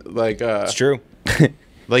mean, like, It's true.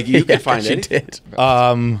 like you can find she it. did.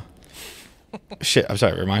 Shit, I'm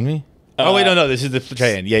sorry. Remind me. Oh wait, no. This is the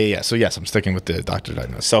Cheyenne. Yeah. So yes, I'm sticking with the doctor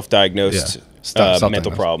diagnosis. Self-diagnosed Yeah. Self-diagnosed.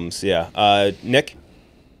 mental problems. Yeah. Nick?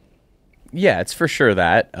 Yeah, it's for sure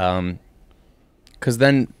that. Because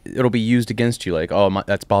then it'll be used against you, like, oh,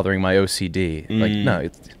 that's bothering my OCD. Like, no,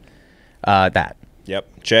 it's that.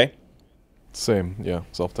 Yep. Jay? Same. Yeah.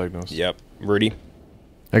 Self-diagnosed. Yep. Rudy?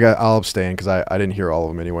 I'll abstain because I didn't hear all of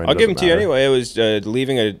them anyway. I'll give them to you anyway. It was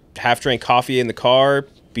leaving a half-drank coffee in the car,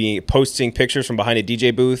 posting pictures from behind a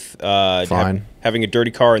DJ booth, Fine. having a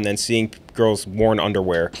dirty car, and then seeing girls worn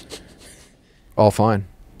underwear. All fine.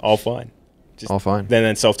 All fine. All fine.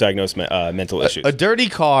 Then self-diagnosed mental issues. A dirty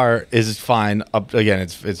car is fine. Again,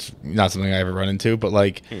 it's not something I ever run into, but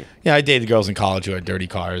like, yeah, I dated girls in college who had dirty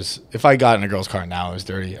cars. If I got in a girl's car now it was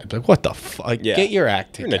dirty, I'd be like, what the fuck? Like, Yeah. get your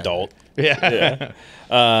act You're together. an adult.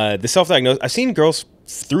 Yeah. The self-diagnosed. I've seen girls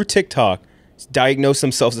through TikTok diagnose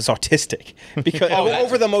themselves as autistic because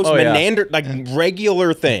over the most like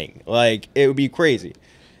regular thing. Like, it would be crazy.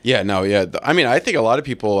 Yeah, no, yeah. I mean, I think a lot of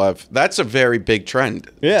people have. That's a very big trend.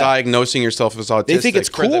 Yeah. Diagnosing yourself as autistic. They think it's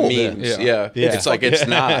for the cool. memes. Yeah. Yeah. It's like it's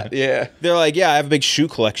not. Yeah. They're like, yeah, I have a big shoe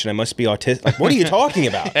collection. I must be autistic. Like, what are you talking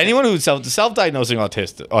about? Anyone who's self-diagnosing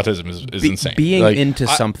autism is insane. Being Like, into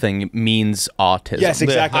something means autism. Yes,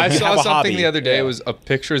 exactly. I You saw have a something hobby. the other day. Yeah. It was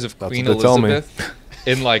pictures of Queen what they tell me. Elizabeth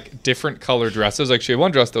in like different color dresses. Like she had one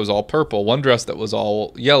dress that was all purple, one dress that was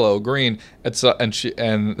all yellow, green.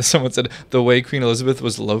 And someone said the way Queen Elizabeth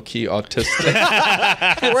was low key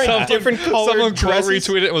autistic. Wearing different colored Someone dresses.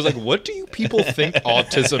 retweeted it and was like, "What do you people think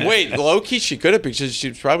autism?" Wait, low key, she could have because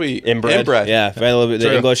she's probably Inbred. Yeah, a little bit the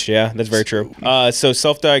True. English. Yeah, that's very true. So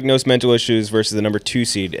self-diagnosed mental issues versus the number 2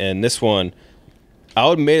 seed, and this one,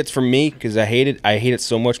 I'll admit it's for me because I hate it. I hate it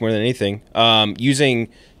so much more than anything. Using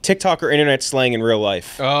TikTok or internet slang in real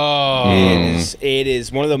life. Oh, It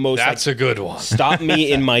is one of the most. that's a good one. Stop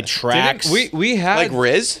me in my tracks. We had Like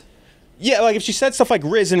Riz? Yeah, like if she said stuff like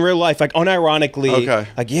Riz in real life, like unironically, Okay.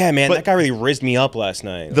 like, yeah, man, that guy really rizzed me up last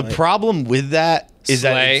night. the Like, problem with that is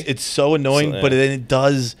Slay. that it's so annoying, Slay. but then it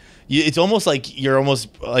does. It's almost like you're almost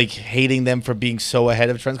like hating them for being so ahead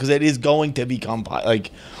of trends because it is going to become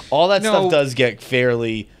like all that No. stuff does get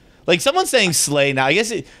fairly. Like someone saying slay now, I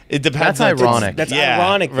guess it depends. That's on ironic. That's Yeah,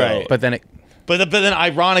 ironic, though. right? But then it, But then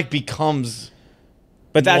ironic becomes.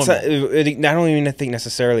 But that's not, normal. I don't even think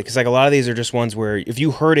necessarily because like a lot of these are just ones where if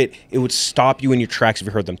you heard it, it would stop you in your tracks if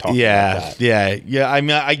you heard them talking. about that. Yeah. I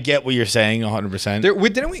mean, I get what you're saying 100%.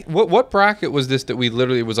 didn't we? What bracket was this that we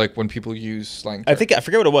literally was like when people use slang? I forget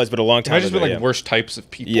what it was, but a long it time might just ago. been like worst types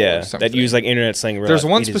of people. yeah, or something. that use like internet slang. in real There's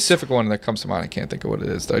life. one It is- specific one that comes to mind. I can't think of what it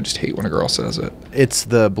is. That I just hate when a girl says it. It's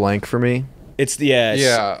the blank for me. It's the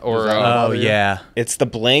Yeah, or oh yeah, It's the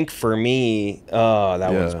blank for me. Oh,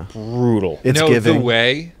 that Yeah. was brutal. It's no, giving. the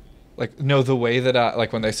way, the way that I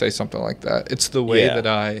like when they say something like that. It's the way Yeah. that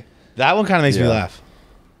I. That one kind of makes me Yeah. laugh.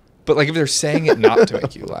 But like if they're saying it not to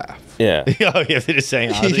make you laugh. Yeah. Oh, yeah, they're just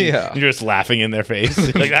saying honestly, Yeah. you're just laughing in their face.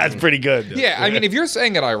 Like, that's pretty good. Yeah, I mean, if you're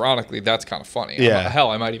saying it ironically, that's kind of funny. Yeah.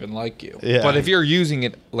 Hell, I might even like you. Yeah. But if you're using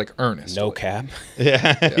it like earnest, No cap.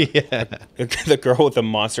 Yeah. The girl with the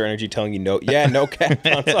monster energy telling you no. Yeah, no cap.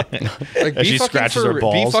 like As she scratches her Be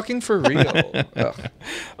balls. fucking for real.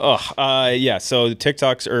 Ugh. Yeah. So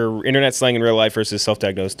TikToks or internet slang in real life versus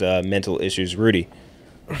self-diagnosed mental issues. Rudy.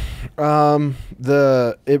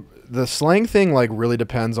 The slang thing like really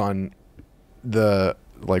depends on the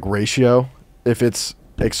like ratio. If it's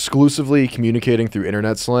exclusively communicating through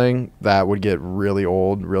internet slang, that would get really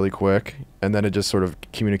old really quick, and then it just sort of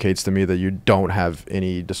communicates to me that you don't have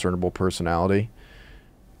any discernible personality.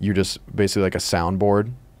 You're just basically like a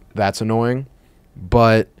soundboard. That's annoying.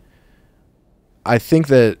 But I think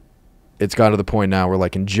that it's gotten to the point now where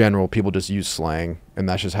like in general people just use slang and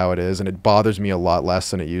that's just how it is, and it bothers me a lot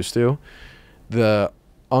less than it used to. The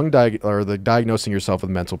diagnosing yourself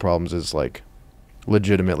with mental problems is like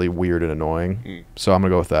legitimately weird and annoying. So I'm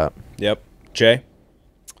gonna go with that. Yep. Jay?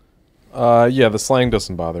 Yeah, the slang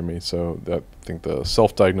doesn't bother me, so I think the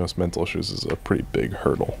self-diagnosed mental issues is a pretty big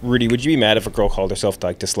hurdle. Rudy, would you be mad if a girl called herself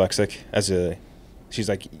like dyslexic? She's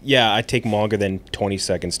like, yeah, I take longer than 20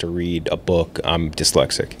 seconds to read a book. I'm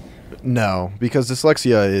dyslexic. No, because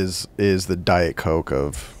dyslexia is the Diet Coke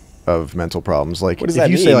of mental problems. Like, What does if that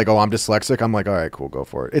you say mean? like, "Oh, I'm dyslexic," I'm like, "All right, cool, go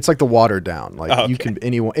for it." It's like the watered down. Like, Oh, you okay. can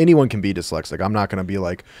anyone can be dyslexic. I'm not gonna be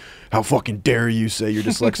like, "How fucking dare you say you're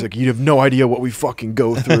dyslexic? You have no idea what we fucking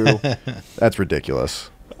go through." That's ridiculous.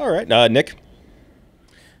 All right. Nick?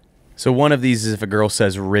 So one of these is if a girl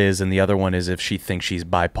says Riz, and the other one is if she thinks she's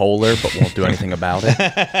bipolar but won't do anything about it.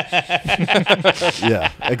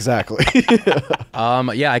 Yeah, exactly.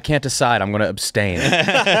 Yeah, I can't decide. I'm going to abstain.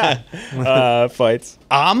 Fights.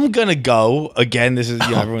 I'm gonna go again. This is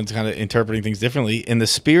everyone's kind of interpreting things differently. In the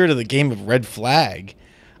spirit of the game of red flag,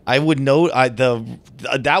 I would know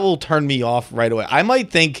that will turn me off right away. I might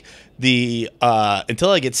think until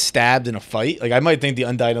I get stabbed in a fight, like I might think the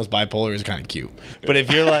undiagnosed bipolar is kind of cute. But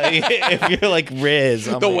if you're like Riz,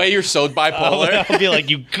 The way you're so bipolar. I'll be like,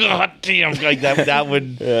 you goddamn, like that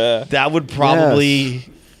would probably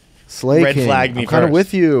Slay Red King, flag me I'm kind of first.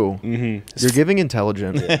 with you. You're giving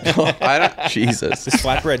intelligent. I don't, Jesus. This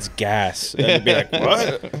flatbread's gas. And you'd be like,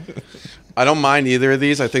 what? I don't mind either of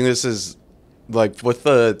these. I think this is like with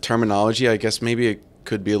the terminology. I guess maybe it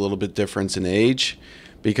could be a little bit difference in age,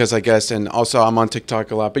 because I guess, and also I'm on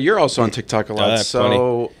TikTok a lot, but you're also on TikTok a lot. that's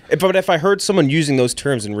So funny. But if I heard someone using those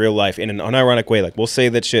terms in real life in an unironic way, like we'll say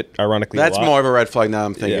that shit ironically that's a lot. more of a red flag now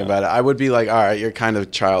I'm thinking Yeah. about it. I would be like, all right, you're kind of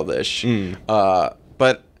childish.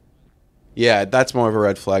 But yeah, that's more of a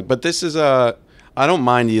red flag. But this is I don't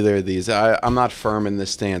mind either of these. I'm not firm in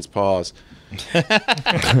this stance. Pause.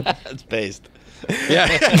 It's based.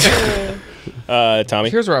 Yeah. Tommy?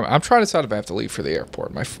 Here's where I'm trying to decide if I have to leave for the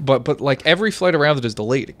airport. But like every flight around it is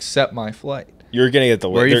delayed except my flight. You're going to get the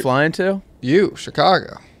Where are you flying to?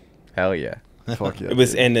 Chicago. Hell yeah. Fuck yeah. It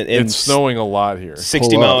was and It's snowing a lot here.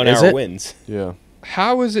 60 Pull mile up. an Is hour it? winds. Yeah.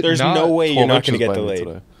 How is it? There's not no way you're 12 not going to inches get by me delayed.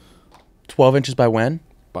 today. 12 inches by when?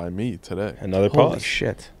 By me today. Another Holy pause.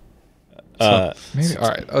 shit. Maybe. All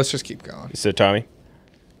right, let's just keep going. So Tommy,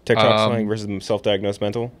 TikTok slang versus self-diagnosed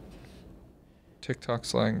mental. TikTok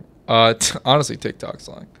slang. Honestly, TikTok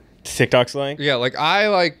slang. TikTok slang. Yeah, like I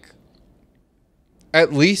like.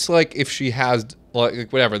 At least like if she has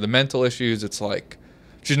like whatever the mental issues, it's like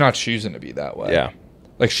she's not choosing to be that way. Yeah.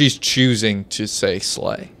 Like she's choosing to say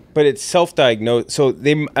slay. But it's self-diagnosed. So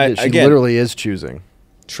they Yeah, she again. literally is choosing.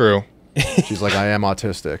 True. She's like, I am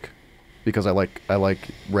autistic because I like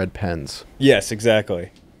red pens. Yes,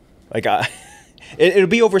 exactly. Like it'll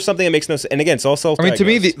be over something that makes no sense. And again, it's all I self-diagnosed.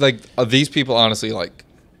 mean, to me, these people honestly like.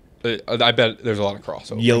 I bet there's a lot of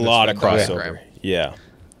crossover. Yeah, a in this lot of Venn crossover. diagram. Yeah.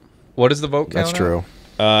 What is the vote count? That's now? true.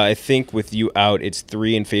 I think with you out, it's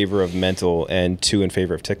 3 in favor of mental and 2 in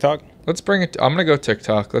favor of TikTok. Let's bring it. I'm gonna go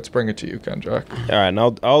TikTok. Let's bring it to you, Kenjac. All right, and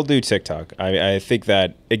I'll do TikTok. I think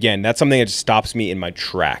that again, that's something that just stops me in my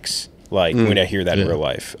tracks, like when I hear that in real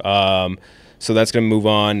life. So that's gonna move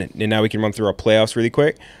on, and now we can run through our playoffs really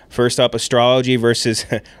quick. First up, astrology versus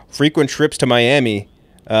frequent trips to Miami.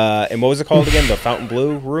 And what was it called again? The Fountain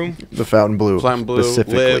Blue Room. The Fountain Blue. Platinum Blue,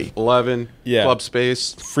 specifically. Live, 11, Yeah. Club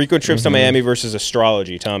Space. Frequent trips to Miami versus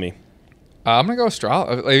astrology. Tommy. I'm gonna go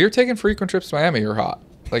astrology. Like, if you're taking frequent trips to Miami, you're hot.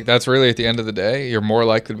 Like that's really at the end of the day, you're more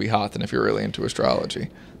likely to be hot than if you're really into astrology.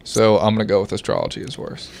 So I'm gonna go with astrology is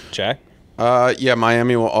worse. Jack. Yeah,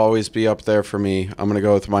 Miami will always be up there for me. I'm gonna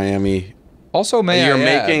go with Miami. Also,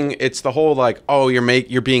 It's the whole like, oh,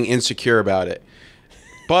 you're being insecure about it.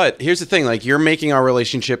 But here's the thing, like you're making our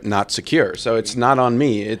relationship not secure, so it's not on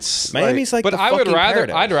me. It's Miami's like But the I would fucking rather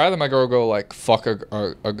paradise. I'd rather my girl go like fuck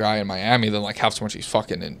a guy in Miami than like have someone she's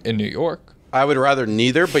fucking in New York. I would rather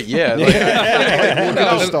neither, but yeah. Like,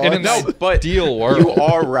 but Deal world. you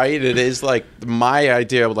are right. It is like my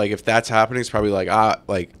idea of like if that's happening, it's probably like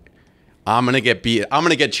I'm gonna get beat. I'm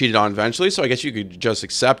gonna get cheated on eventually. So I guess you could just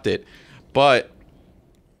accept it. But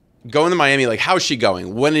going to Miami, like how's she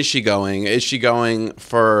going? When is she going? Is she going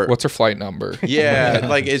for? What's her flight number? Yeah,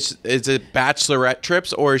 like is it bachelorette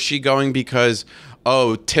trips or is she going because?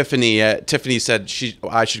 Oh, Tiffany said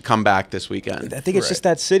I should come back this weekend. I think it's just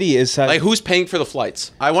that city is Like who's paying for the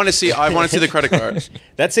flights? I want to see the credit card.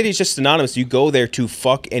 that city is just synonymous. You go there to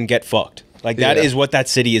fuck and get fucked. Like that is what that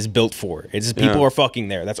city is built for. It's just people are fucking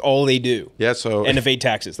there. That's all they do. Yeah, so and evade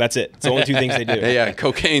taxes. That's it. It's the only 2 things they do. yeah,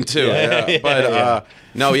 cocaine too. Yeah. But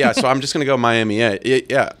no, yeah. So I'm just gonna go Miami.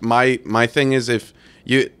 Yeah. My thing is if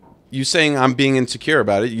you saying I'm being insecure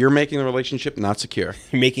about it, you're making the relationship not secure.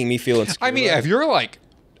 You're making me feel insecure. I mean, if you're like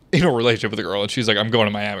in a relationship with a girl and she's like, I'm going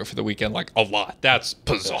to Miami for the weekend, like a lot. That's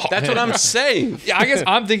bizarre. That's what I'm saying. Yeah, I guess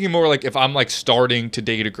I'm thinking more like if I'm like starting to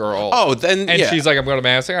date a girl. Oh, then and yeah. she's like, I'm going to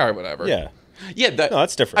Miami. I say, all right, whatever. Yeah. Yeah, No,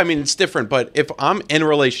 that's different. I mean, it's different. But if I'm in a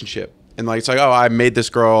relationship and like it's like, oh, I made this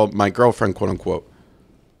girl my girlfriend, quote unquote.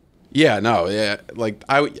 Yeah, no, yeah, like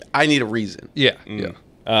I need a reason. Yeah.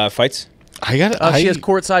 Fights? I got. She has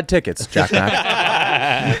courtside tickets, Jack Mac.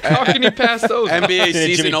 How can you pass those? NBA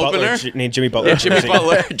season opener. Need Jimmy Butler. Yeah, Jimmy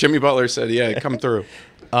Butler. Jimmy Butler said, "Yeah, come through."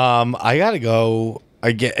 I gotta go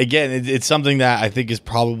again. It's something that I think is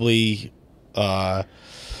probably a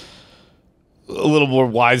little more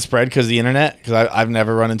widespread because of the internet. Because I've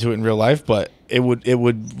never run into it in real life, but it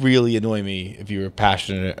would really annoy me if you were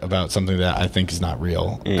passionate about something that I think is not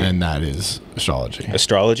real, and that is astrology.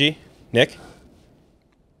 Astrology? Nick?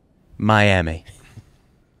 Miami.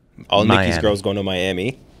 All Miami. Nikki's girls going to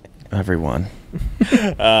Miami. Everyone.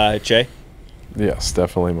 Cheah? Yes,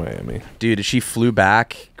 definitely Miami. Dude, she flew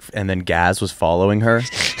back and then Gaz was following her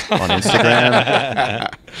on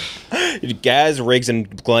Instagram. Gaz, Riggs,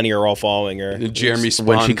 and Glennie are all following her. Jeremy Spahn.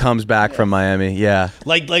 When she comes back from Miami, yeah.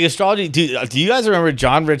 Like astrology. Do you guys remember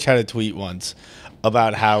John Rich had a tweet once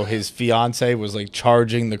about how his fiance was like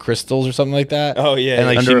charging the crystals or something like that? Oh, yeah. And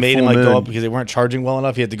like Under she a made him full like go moon. up because they weren't charging well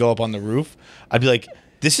enough. He had to go up on the roof. I'd be like,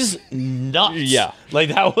 this is nuts. Yeah. Like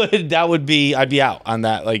that would be, I'd be out on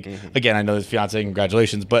that. Like, again, I know his fiance,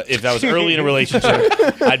 congratulations, but if that was early in a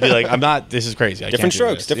relationship, I'd be like, I'm not, this is crazy. I Different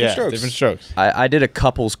can't do strokes, this. different strokes. Different strokes. I did a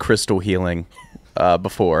couples crystal healing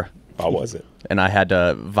before. How was it? And I had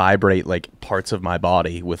to vibrate like parts of my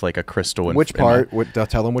body with like a crystal. Which part?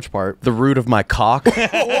 Tell them which part. The root of my cock.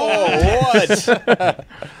 Oh, what?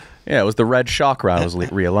 Yeah, it was the red chakra I was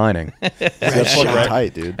realigning. That's fucking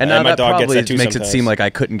tight, dude. And Yeah, now my that dog gets probably that too makes it sometimes. seem like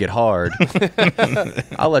I couldn't get hard.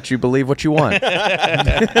 I'll let you believe what you want.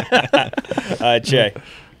 Cheah?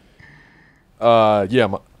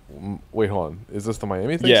 Yeah. Wait, hold on. Is this the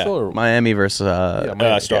Miami thing Yeah. still? Or? Miami versus Miami.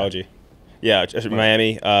 Astrology. Yeah,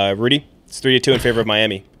 Miami. Rudy? It's 3-2 in favor of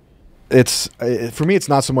Miami. It's for me. It's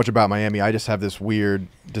not so much about Miami. I just have this weird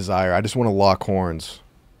desire. I just want to lock horns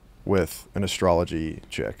with an astrology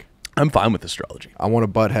chick. I'm fine with astrology. I want to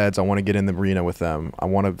butt heads. I want to get in the arena with them. I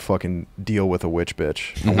want to fucking deal with a witch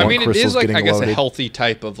bitch. I want mean, it crystals is like, getting I guess, a loaded. healthy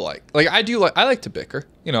type of like I like to bicker.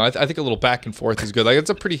 You know, I think a little back and forth is good. Like, it's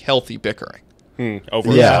a pretty healthy bickering.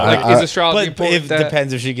 Over Yeah, Like, is astrology But important? it that-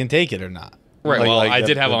 depends if she can take it or not. Right. Like- Well, like I the-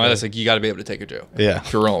 did have the- on my list, like, you got to be able to take a joke. Yeah.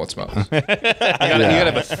 If you're rolling with smokes. You gotta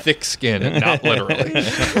have a thick skin, and not literally.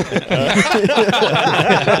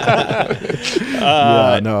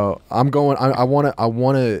 Yeah, no, I'm going. I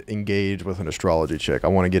want to engage with an astrology chick. I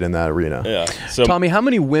want to get in that arena. Yeah. So Tommy, how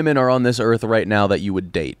many women are on this earth right now that you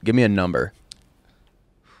would date? Give me a number.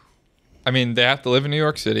 I mean, they have to live in New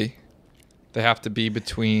York City. They have to be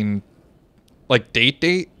between, like, date.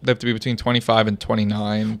 They have to be between 25 and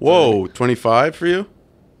 29. Whoa, 25 for you?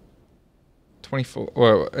 24.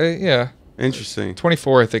 Well, yeah. Interesting.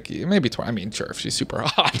 24, I think, maybe 20. I mean, sure, if she's super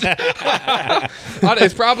hot.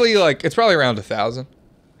 it's probably around 1,000.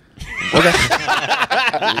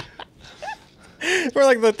 for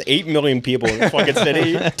like the 8 million people in the fucking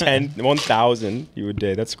city, 1,000 you would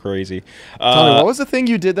date. That's crazy. Tommy, what was the thing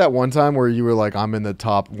you did that one time where you were like, I'm in the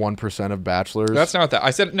top 1% of bachelors? That's not that. I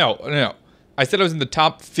said, no. I said I was in the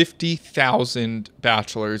top 50,000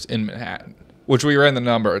 bachelors in Manhattan, which we ran the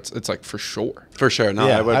number. It's like for sure. For sure. No,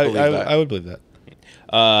 I would believe that. I would believe that.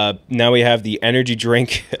 Now we have the energy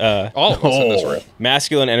drink. All of us in this room.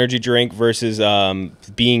 Masculine energy drink versus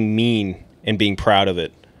being mean and being proud of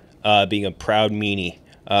it. Being a proud meanie.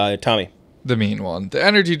 Tommy. The mean one. The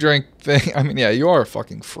energy drink thing. I mean, yeah, you are a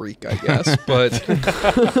fucking freak, I guess. But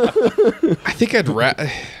I think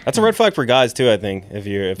That's a red flag for guys too. I think if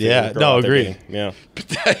you're Yeah, a girl no, out there agree. dating.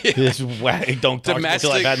 Yeah. Don't talk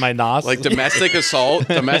until I've had my nos. Like domestic assault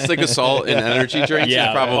in energy drinks Yeah.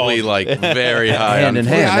 is probably like very high. Hand in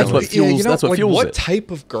hand. Yeah, That's what fuels. That's what like, fuels what it. type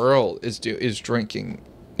of girl is drinking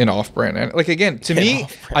an off-brand? And like, again, to me,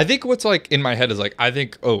 I think what's like in my head is like, I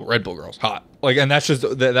think, Red Bull girl's hot. Like, and that's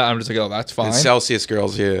just that I'm just like, oh, that's fine. Celsius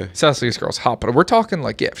girls, yeah. Celsius girl's hot, but we're talking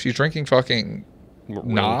like, yeah, if she's drinking fucking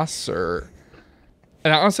Nos or.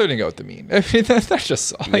 And I also didn't go with the mean. I mean, that's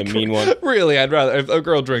just like mean one. Really, I'd rather if a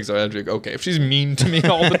girl drinks, I'd drink. Okay, if she's mean to me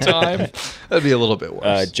all the time, that'd be a little bit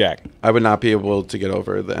worse. Jack. I would not be able to get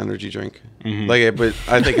over the energy drink. Like, but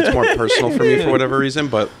I think it's more personal for me for whatever reason.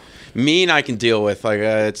 But mean, I can deal with. Like,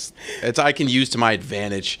 it's I can use to my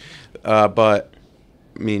advantage. But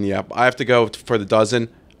mean, yeah, I have to go for the dozen.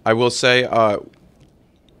 I will say,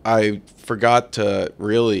 I forgot to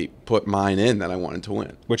really put mine in that I wanted to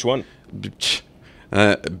win. Which one?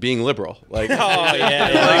 Being liberal. Like, Oh yeah.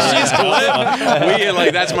 like she's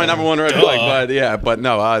lib. That's my number one red flag. But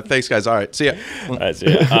no. Thanks, guys. All right, see ya. That's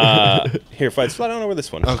it. Here, Fights. Slide on over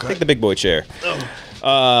this one. Okay. Take the big boy chair.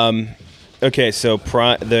 Okay, so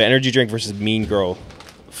the energy drink versus Mean Girl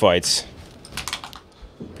Fights.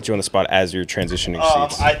 Put you on the spot as you're transitioning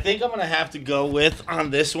seats. I think I'm gonna have to go with on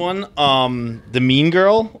this one, the Mean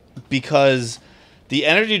Girl, because the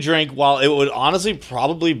energy drink, while it would honestly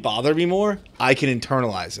probably bother me more, I can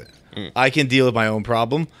internalize it. I can deal with my own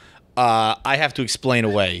problem. I have to explain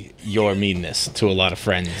away your meanness to a lot of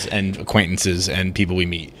friends and acquaintances and people we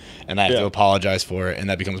meet, and I have to apologize for it, and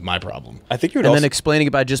that becomes my problem. I think you're and then explaining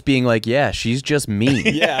it by just being like, yeah, she's just mean.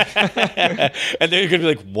 yeah. And then you're gonna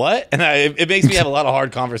be like, what? And it makes me have a lot of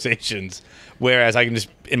hard conversations. Whereas I can just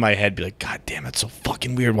in my head be like, God damn, it's so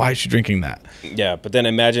fucking weird. Why is she drinking that? Yeah, but then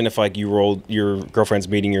imagine if like you rolled your girlfriend's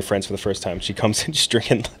meeting your friends for the first time. She comes in just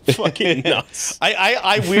drinking fucking nuts.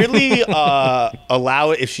 I weirdly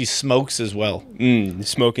allow it if she smokes as well.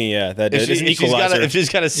 Smoking, yeah, that If, is she, an if she's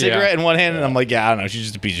equalizer. got a cigarette in one hand, and I'm like, yeah, I don't know, she's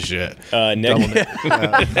just a piece of shit.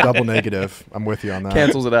 Nick, Double negative. I'm with you on that.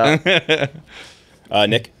 Cancels it out.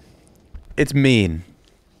 Nick, It's mean.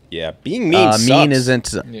 yeah, being mean. Sucks. Mean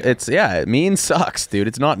isn't. It's mean sucks, dude.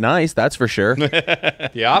 It's not nice. That's for sure.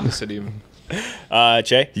 The opposite, even.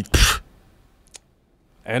 Cheah.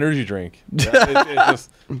 Energy drink. It's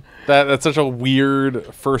just, that's such a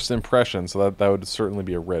weird first impression. So that would certainly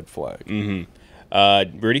be a red flag.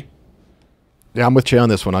 Rudy. Yeah, I'm with Cheah on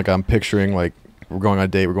this one. Like, I'm picturing like we're going on a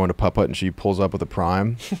date, we're going to putt-putt, and she pulls up with a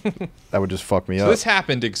prime. That would just fuck me So up. this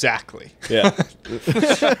happened exactly Yeah.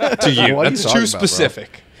 to you. What are you That's talking too about, bro?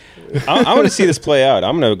 specific. I want to see this play out.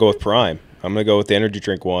 I'm going to go with Prime. I'm going to go with the energy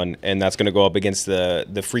drink one, and that's going to go up against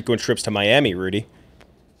the frequent trips to Miami, Rudy,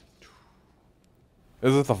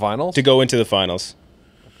 Is it the finals? to go into the finals.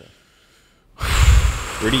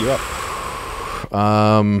 Rudy, you're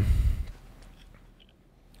up.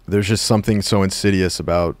 There's just something so insidious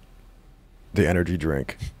about the energy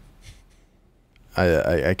drink.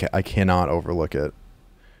 I cannot overlook it.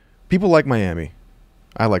 People like Miami.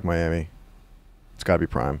 I like Miami. It's got to be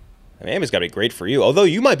Prime. Miami's got to be great for you. Although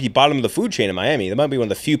you might be bottom of the food chain in Miami. That might be one of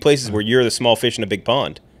the few places where you're the small fish in a big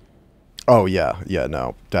pond. Oh, yeah. Yeah,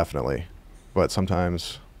 no, definitely. But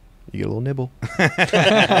sometimes you get a little nibble.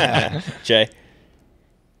 Jay?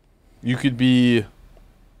 You could be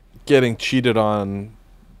getting cheated on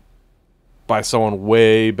by someone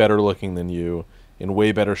way better looking than you, in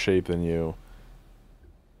way better shape than you,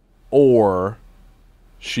 or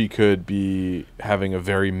she could be having a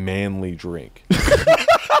very manly drink.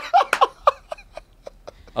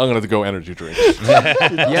 I'm going to go energy drink.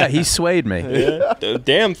 Yeah, he swayed me.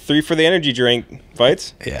 Damn, 3 for the energy drink.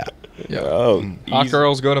 Fights? Yeah. Yeah. Oh, Hot easy.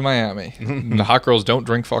 girls go to Miami. The hot girls don't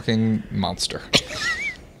drink fucking Monster.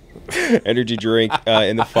 Energy drink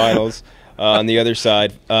in the finals. On the other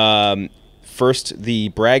side, first, the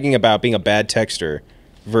bragging about being a bad texter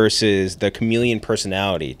versus the chameleon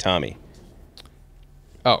personality, Tommy.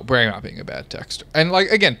 Oh, bragging about being a bad texter. And, like,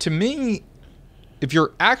 again, to me, if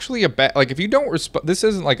you're actually a bad... Like, if you don't respond... This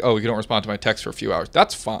isn't like, oh, you don't respond to my text for a few hours.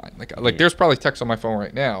 That's fine. Like there's probably text on my phone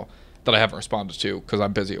right now that I haven't responded to because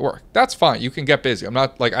I'm busy at work. That's fine. You can get busy. I'm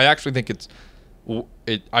not... Like, I actually think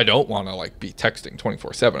I don't want to, like, be texting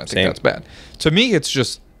 24/7. I think Same. that's bad. To me, it's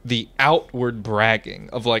just the outward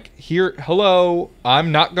bragging of, like, here, hello,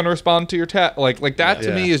 I'm not going to respond to your text. Like that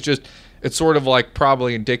to me is just... It's sort of, like,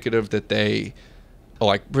 probably indicative that they...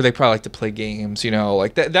 Like, where they probably like to play games, you know,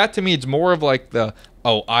 like that to me, it's more of like the,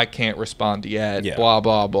 oh, I can't respond yet, blah,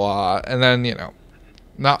 blah, blah. And then, you know,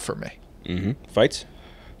 not for me. Fights?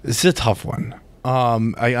 This is a tough one.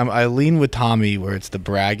 I lean with Tommy where it's the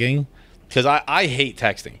bragging, because I hate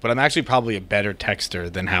texting, but I'm actually probably a better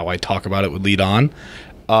texter than how I talk about it would lead on.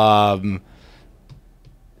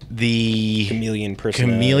 The Chameleon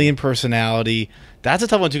personality. That's a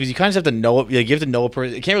tough one too, because you kind of have to know it. Like, you have to know a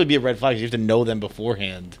person. It can't really be a red flag. You have to know them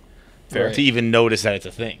beforehand Right. to even notice that it's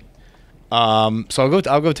a thing. So I'll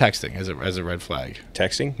go texting as a red flag.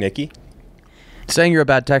 Texting? Nikki? Saying you're a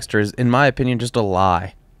bad texter is, in my opinion, just a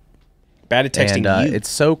lie. Bad at texting And you?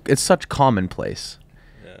 it's such commonplace.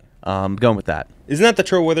 Going with that. Isn't that the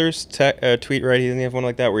Troy Withers tweet, right? He doesn't have one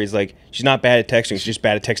like that where he's like, she's not bad at texting, she's just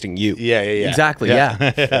bad at texting you. Yeah. Exactly.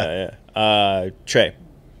 Yeah. Trey?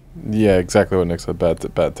 Yeah, exactly what Nick said. Bad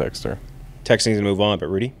texter. Texting's to move on, but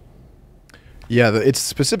Rudy? Yeah, it's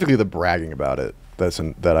specifically the bragging about it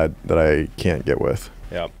that I can't get with.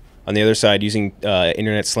 Yeah. On the other side, using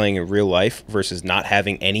internet slang in real life versus not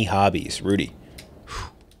having any hobbies. Rudy?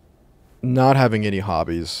 Not having any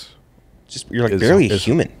hobbies. Just you're like Is- barely a is-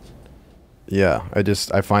 human. Yeah,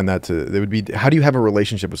 I find that it would be. How do you have a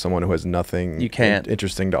relationship with someone who has nothing You can't.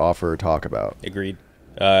 interesting to offer or talk about? Agreed.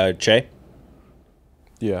 Cheah?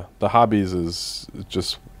 Yeah, the hobbies is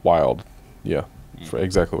just wild. Yeah, for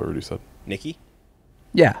exactly what Rudy said. Nikki?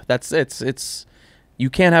 Yeah, it's you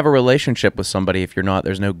can't have a relationship with somebody if you're not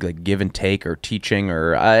there's no like give and take or teaching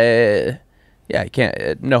or you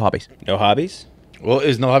can't no hobbies. No hobbies? Well,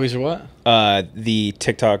 is no hobbies or what? The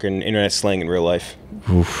TikTok and internet slang in real life.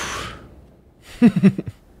 Oof.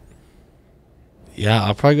 Yeah,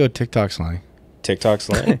 I'll probably go TikTok slang. TikTok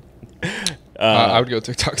slang? I would go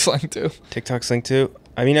TikTok slang too. TikTok slang too?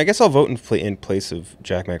 I mean, I guess I'll vote in place of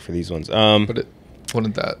Jack Mac for these ones. But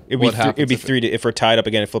wouldn't that? It'd be three if we're tied up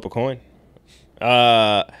again and flip a coin.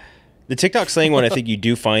 The TikTok slang one, I think you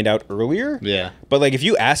do find out earlier. Yeah. But like if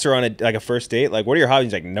you asked her on a first date, like, what are your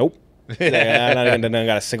hobbies? Like, nope. Like, I don't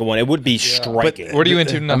got a single one. It would be striking. What are you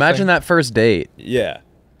into? Nothing? Imagine that first date. Yeah.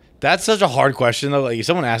 That's such a hard question though. Like if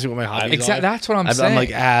someone asks me what my hobbies Exactly. are, That's what I'm saying. I'm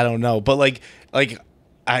like, I don't know. But I don't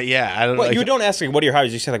know. Well, you don't ask like, what are your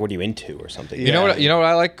hobbies? You say like, what are you into or something. You know what? You know what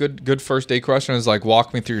I like? Good first date question is like,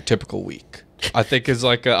 walk me through your typical week. I think is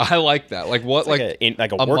like I like that. Like what? Like a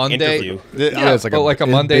work Monday, interview. Yeah, it's like a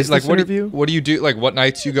Monday. Like business what interview? what do you do? Like what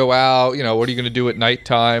nights you go out? You know, what are you gonna do at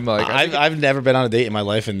nighttime? Like I've never been on a date in my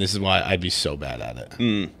life, and this is why I'd be so bad at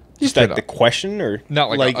it. Just like the question or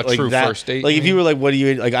not like a true that, first date. Like if you were like, what do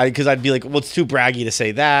you like? Because I'd be like, well, it's too braggy to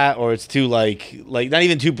say that, or it's too like not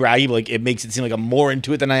even too braggy, but like it makes it seem like I'm more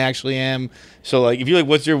into it than I actually am. So like if you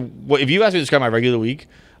like, if you ask me to describe my regular week,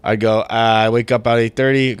 I'd go, I wake up about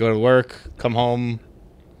 8:30, go to work, come home,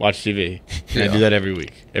 watch TV. And I do that every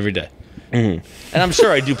week, every day. And I'm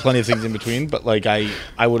sure I do plenty of things in between, but like I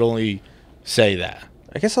would only say that.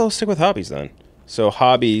 I guess I'll stick with hobbies then. So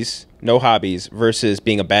hobbies, no hobbies versus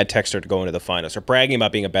being a bad texter to go into the finals or bragging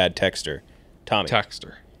about being a bad texter. Tommy.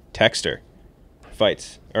 Texter.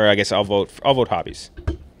 Fights. Or I guess I'll vote hobbies.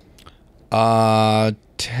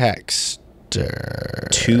 Texter.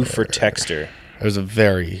 2 for texter. It was a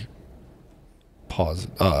very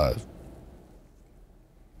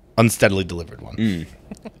unsteadily delivered one.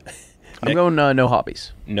 I'm going no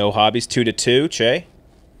hobbies. No hobbies 2-2. Cheah?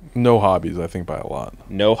 No hobbies, I think by a lot.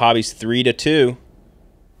 No hobbies 3-2.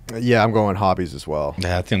 Yeah, I'm going hobbies as well.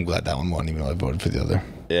 Yeah, I think I'm glad that one won, even though I voted for the other.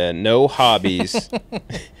 Yeah, no hobbies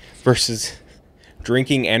versus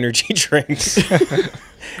drinking energy drinks.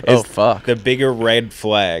 Oh fuck. The bigger red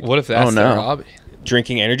flag. What if that's their hobby?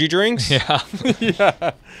 Drinking energy drinks?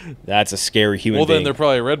 Yeah. That's a scary human Well, being. then they're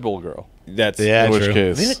probably a Red Bull girl. That's Yeah, In which true.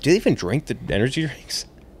 case, Do they even drink the energy drinks?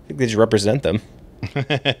 I think they just represent them. Yeah,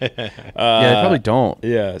 they probably don't.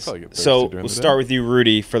 Yeah. Probably get thirsty So during we'll the start day. with you,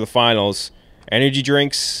 Rudy, for the finals. Energy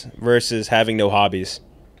drinks versus having no hobbies.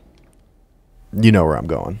 You know where I'm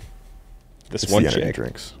going. This It's one the energy chick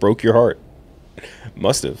drinks. broke your heart.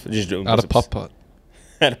 Must have. Just Out of putt.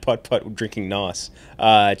 At a putt drinking nos.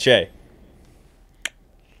 Cheah.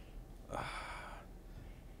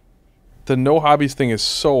 the no hobbies thing is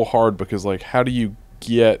so hard because like how do you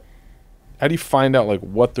find out like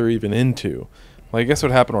what they're even into? Like I guess it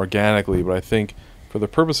would happen organically, but I think for the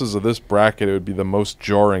purposes of this bracket, it would be the most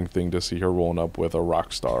jarring thing to see her rolling up with a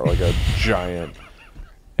rock star, like a giant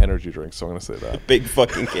energy drink. So I'm gonna say that. Big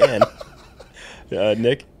fucking can.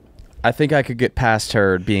 Nick? I think I could get past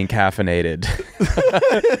her being caffeinated.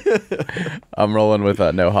 I'm rolling with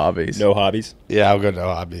no hobbies. No hobbies. Yeah, I'll go no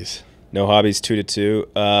hobbies. No hobbies,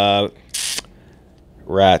 2-2.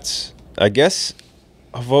 Rats. I guess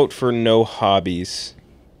I'll vote for no hobbies.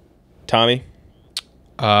 Tommy?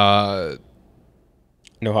 No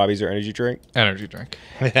hobbies or energy drink? Energy drink.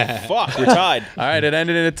 Fuck, we're tied. All right, it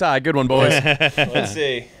ended in a tie. Good one, boys. Let's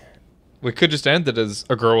see. We could just end it as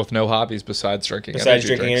a girl with no hobbies besides drinking. Besides energy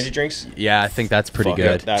drinking drinks. energy drinks? Yeah, I think that's pretty Fuck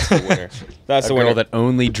good. it, that's the winner. That's A the girl winner. that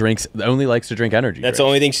only likes to drink energy. That's drinks. the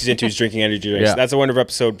only thing she's into is drinking energy drinks. Yeah. That's the winner of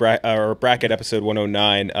episode bracket episode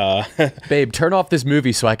 109. Babe, turn off this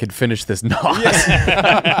movie so I can finish this knot.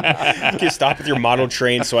 Okay, stop with your model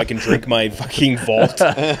train so I can drink my fucking vault.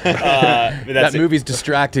 That movie's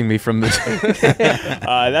distracting me from this.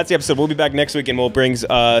 That's the episode. We'll be back next week and we'll bring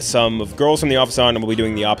some of Girls from the Office on, and we'll be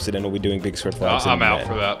doing the opposite end. We'll be doing Big Square Flags. I'm out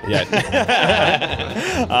for that.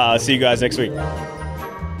 Yeah. See you guys next week.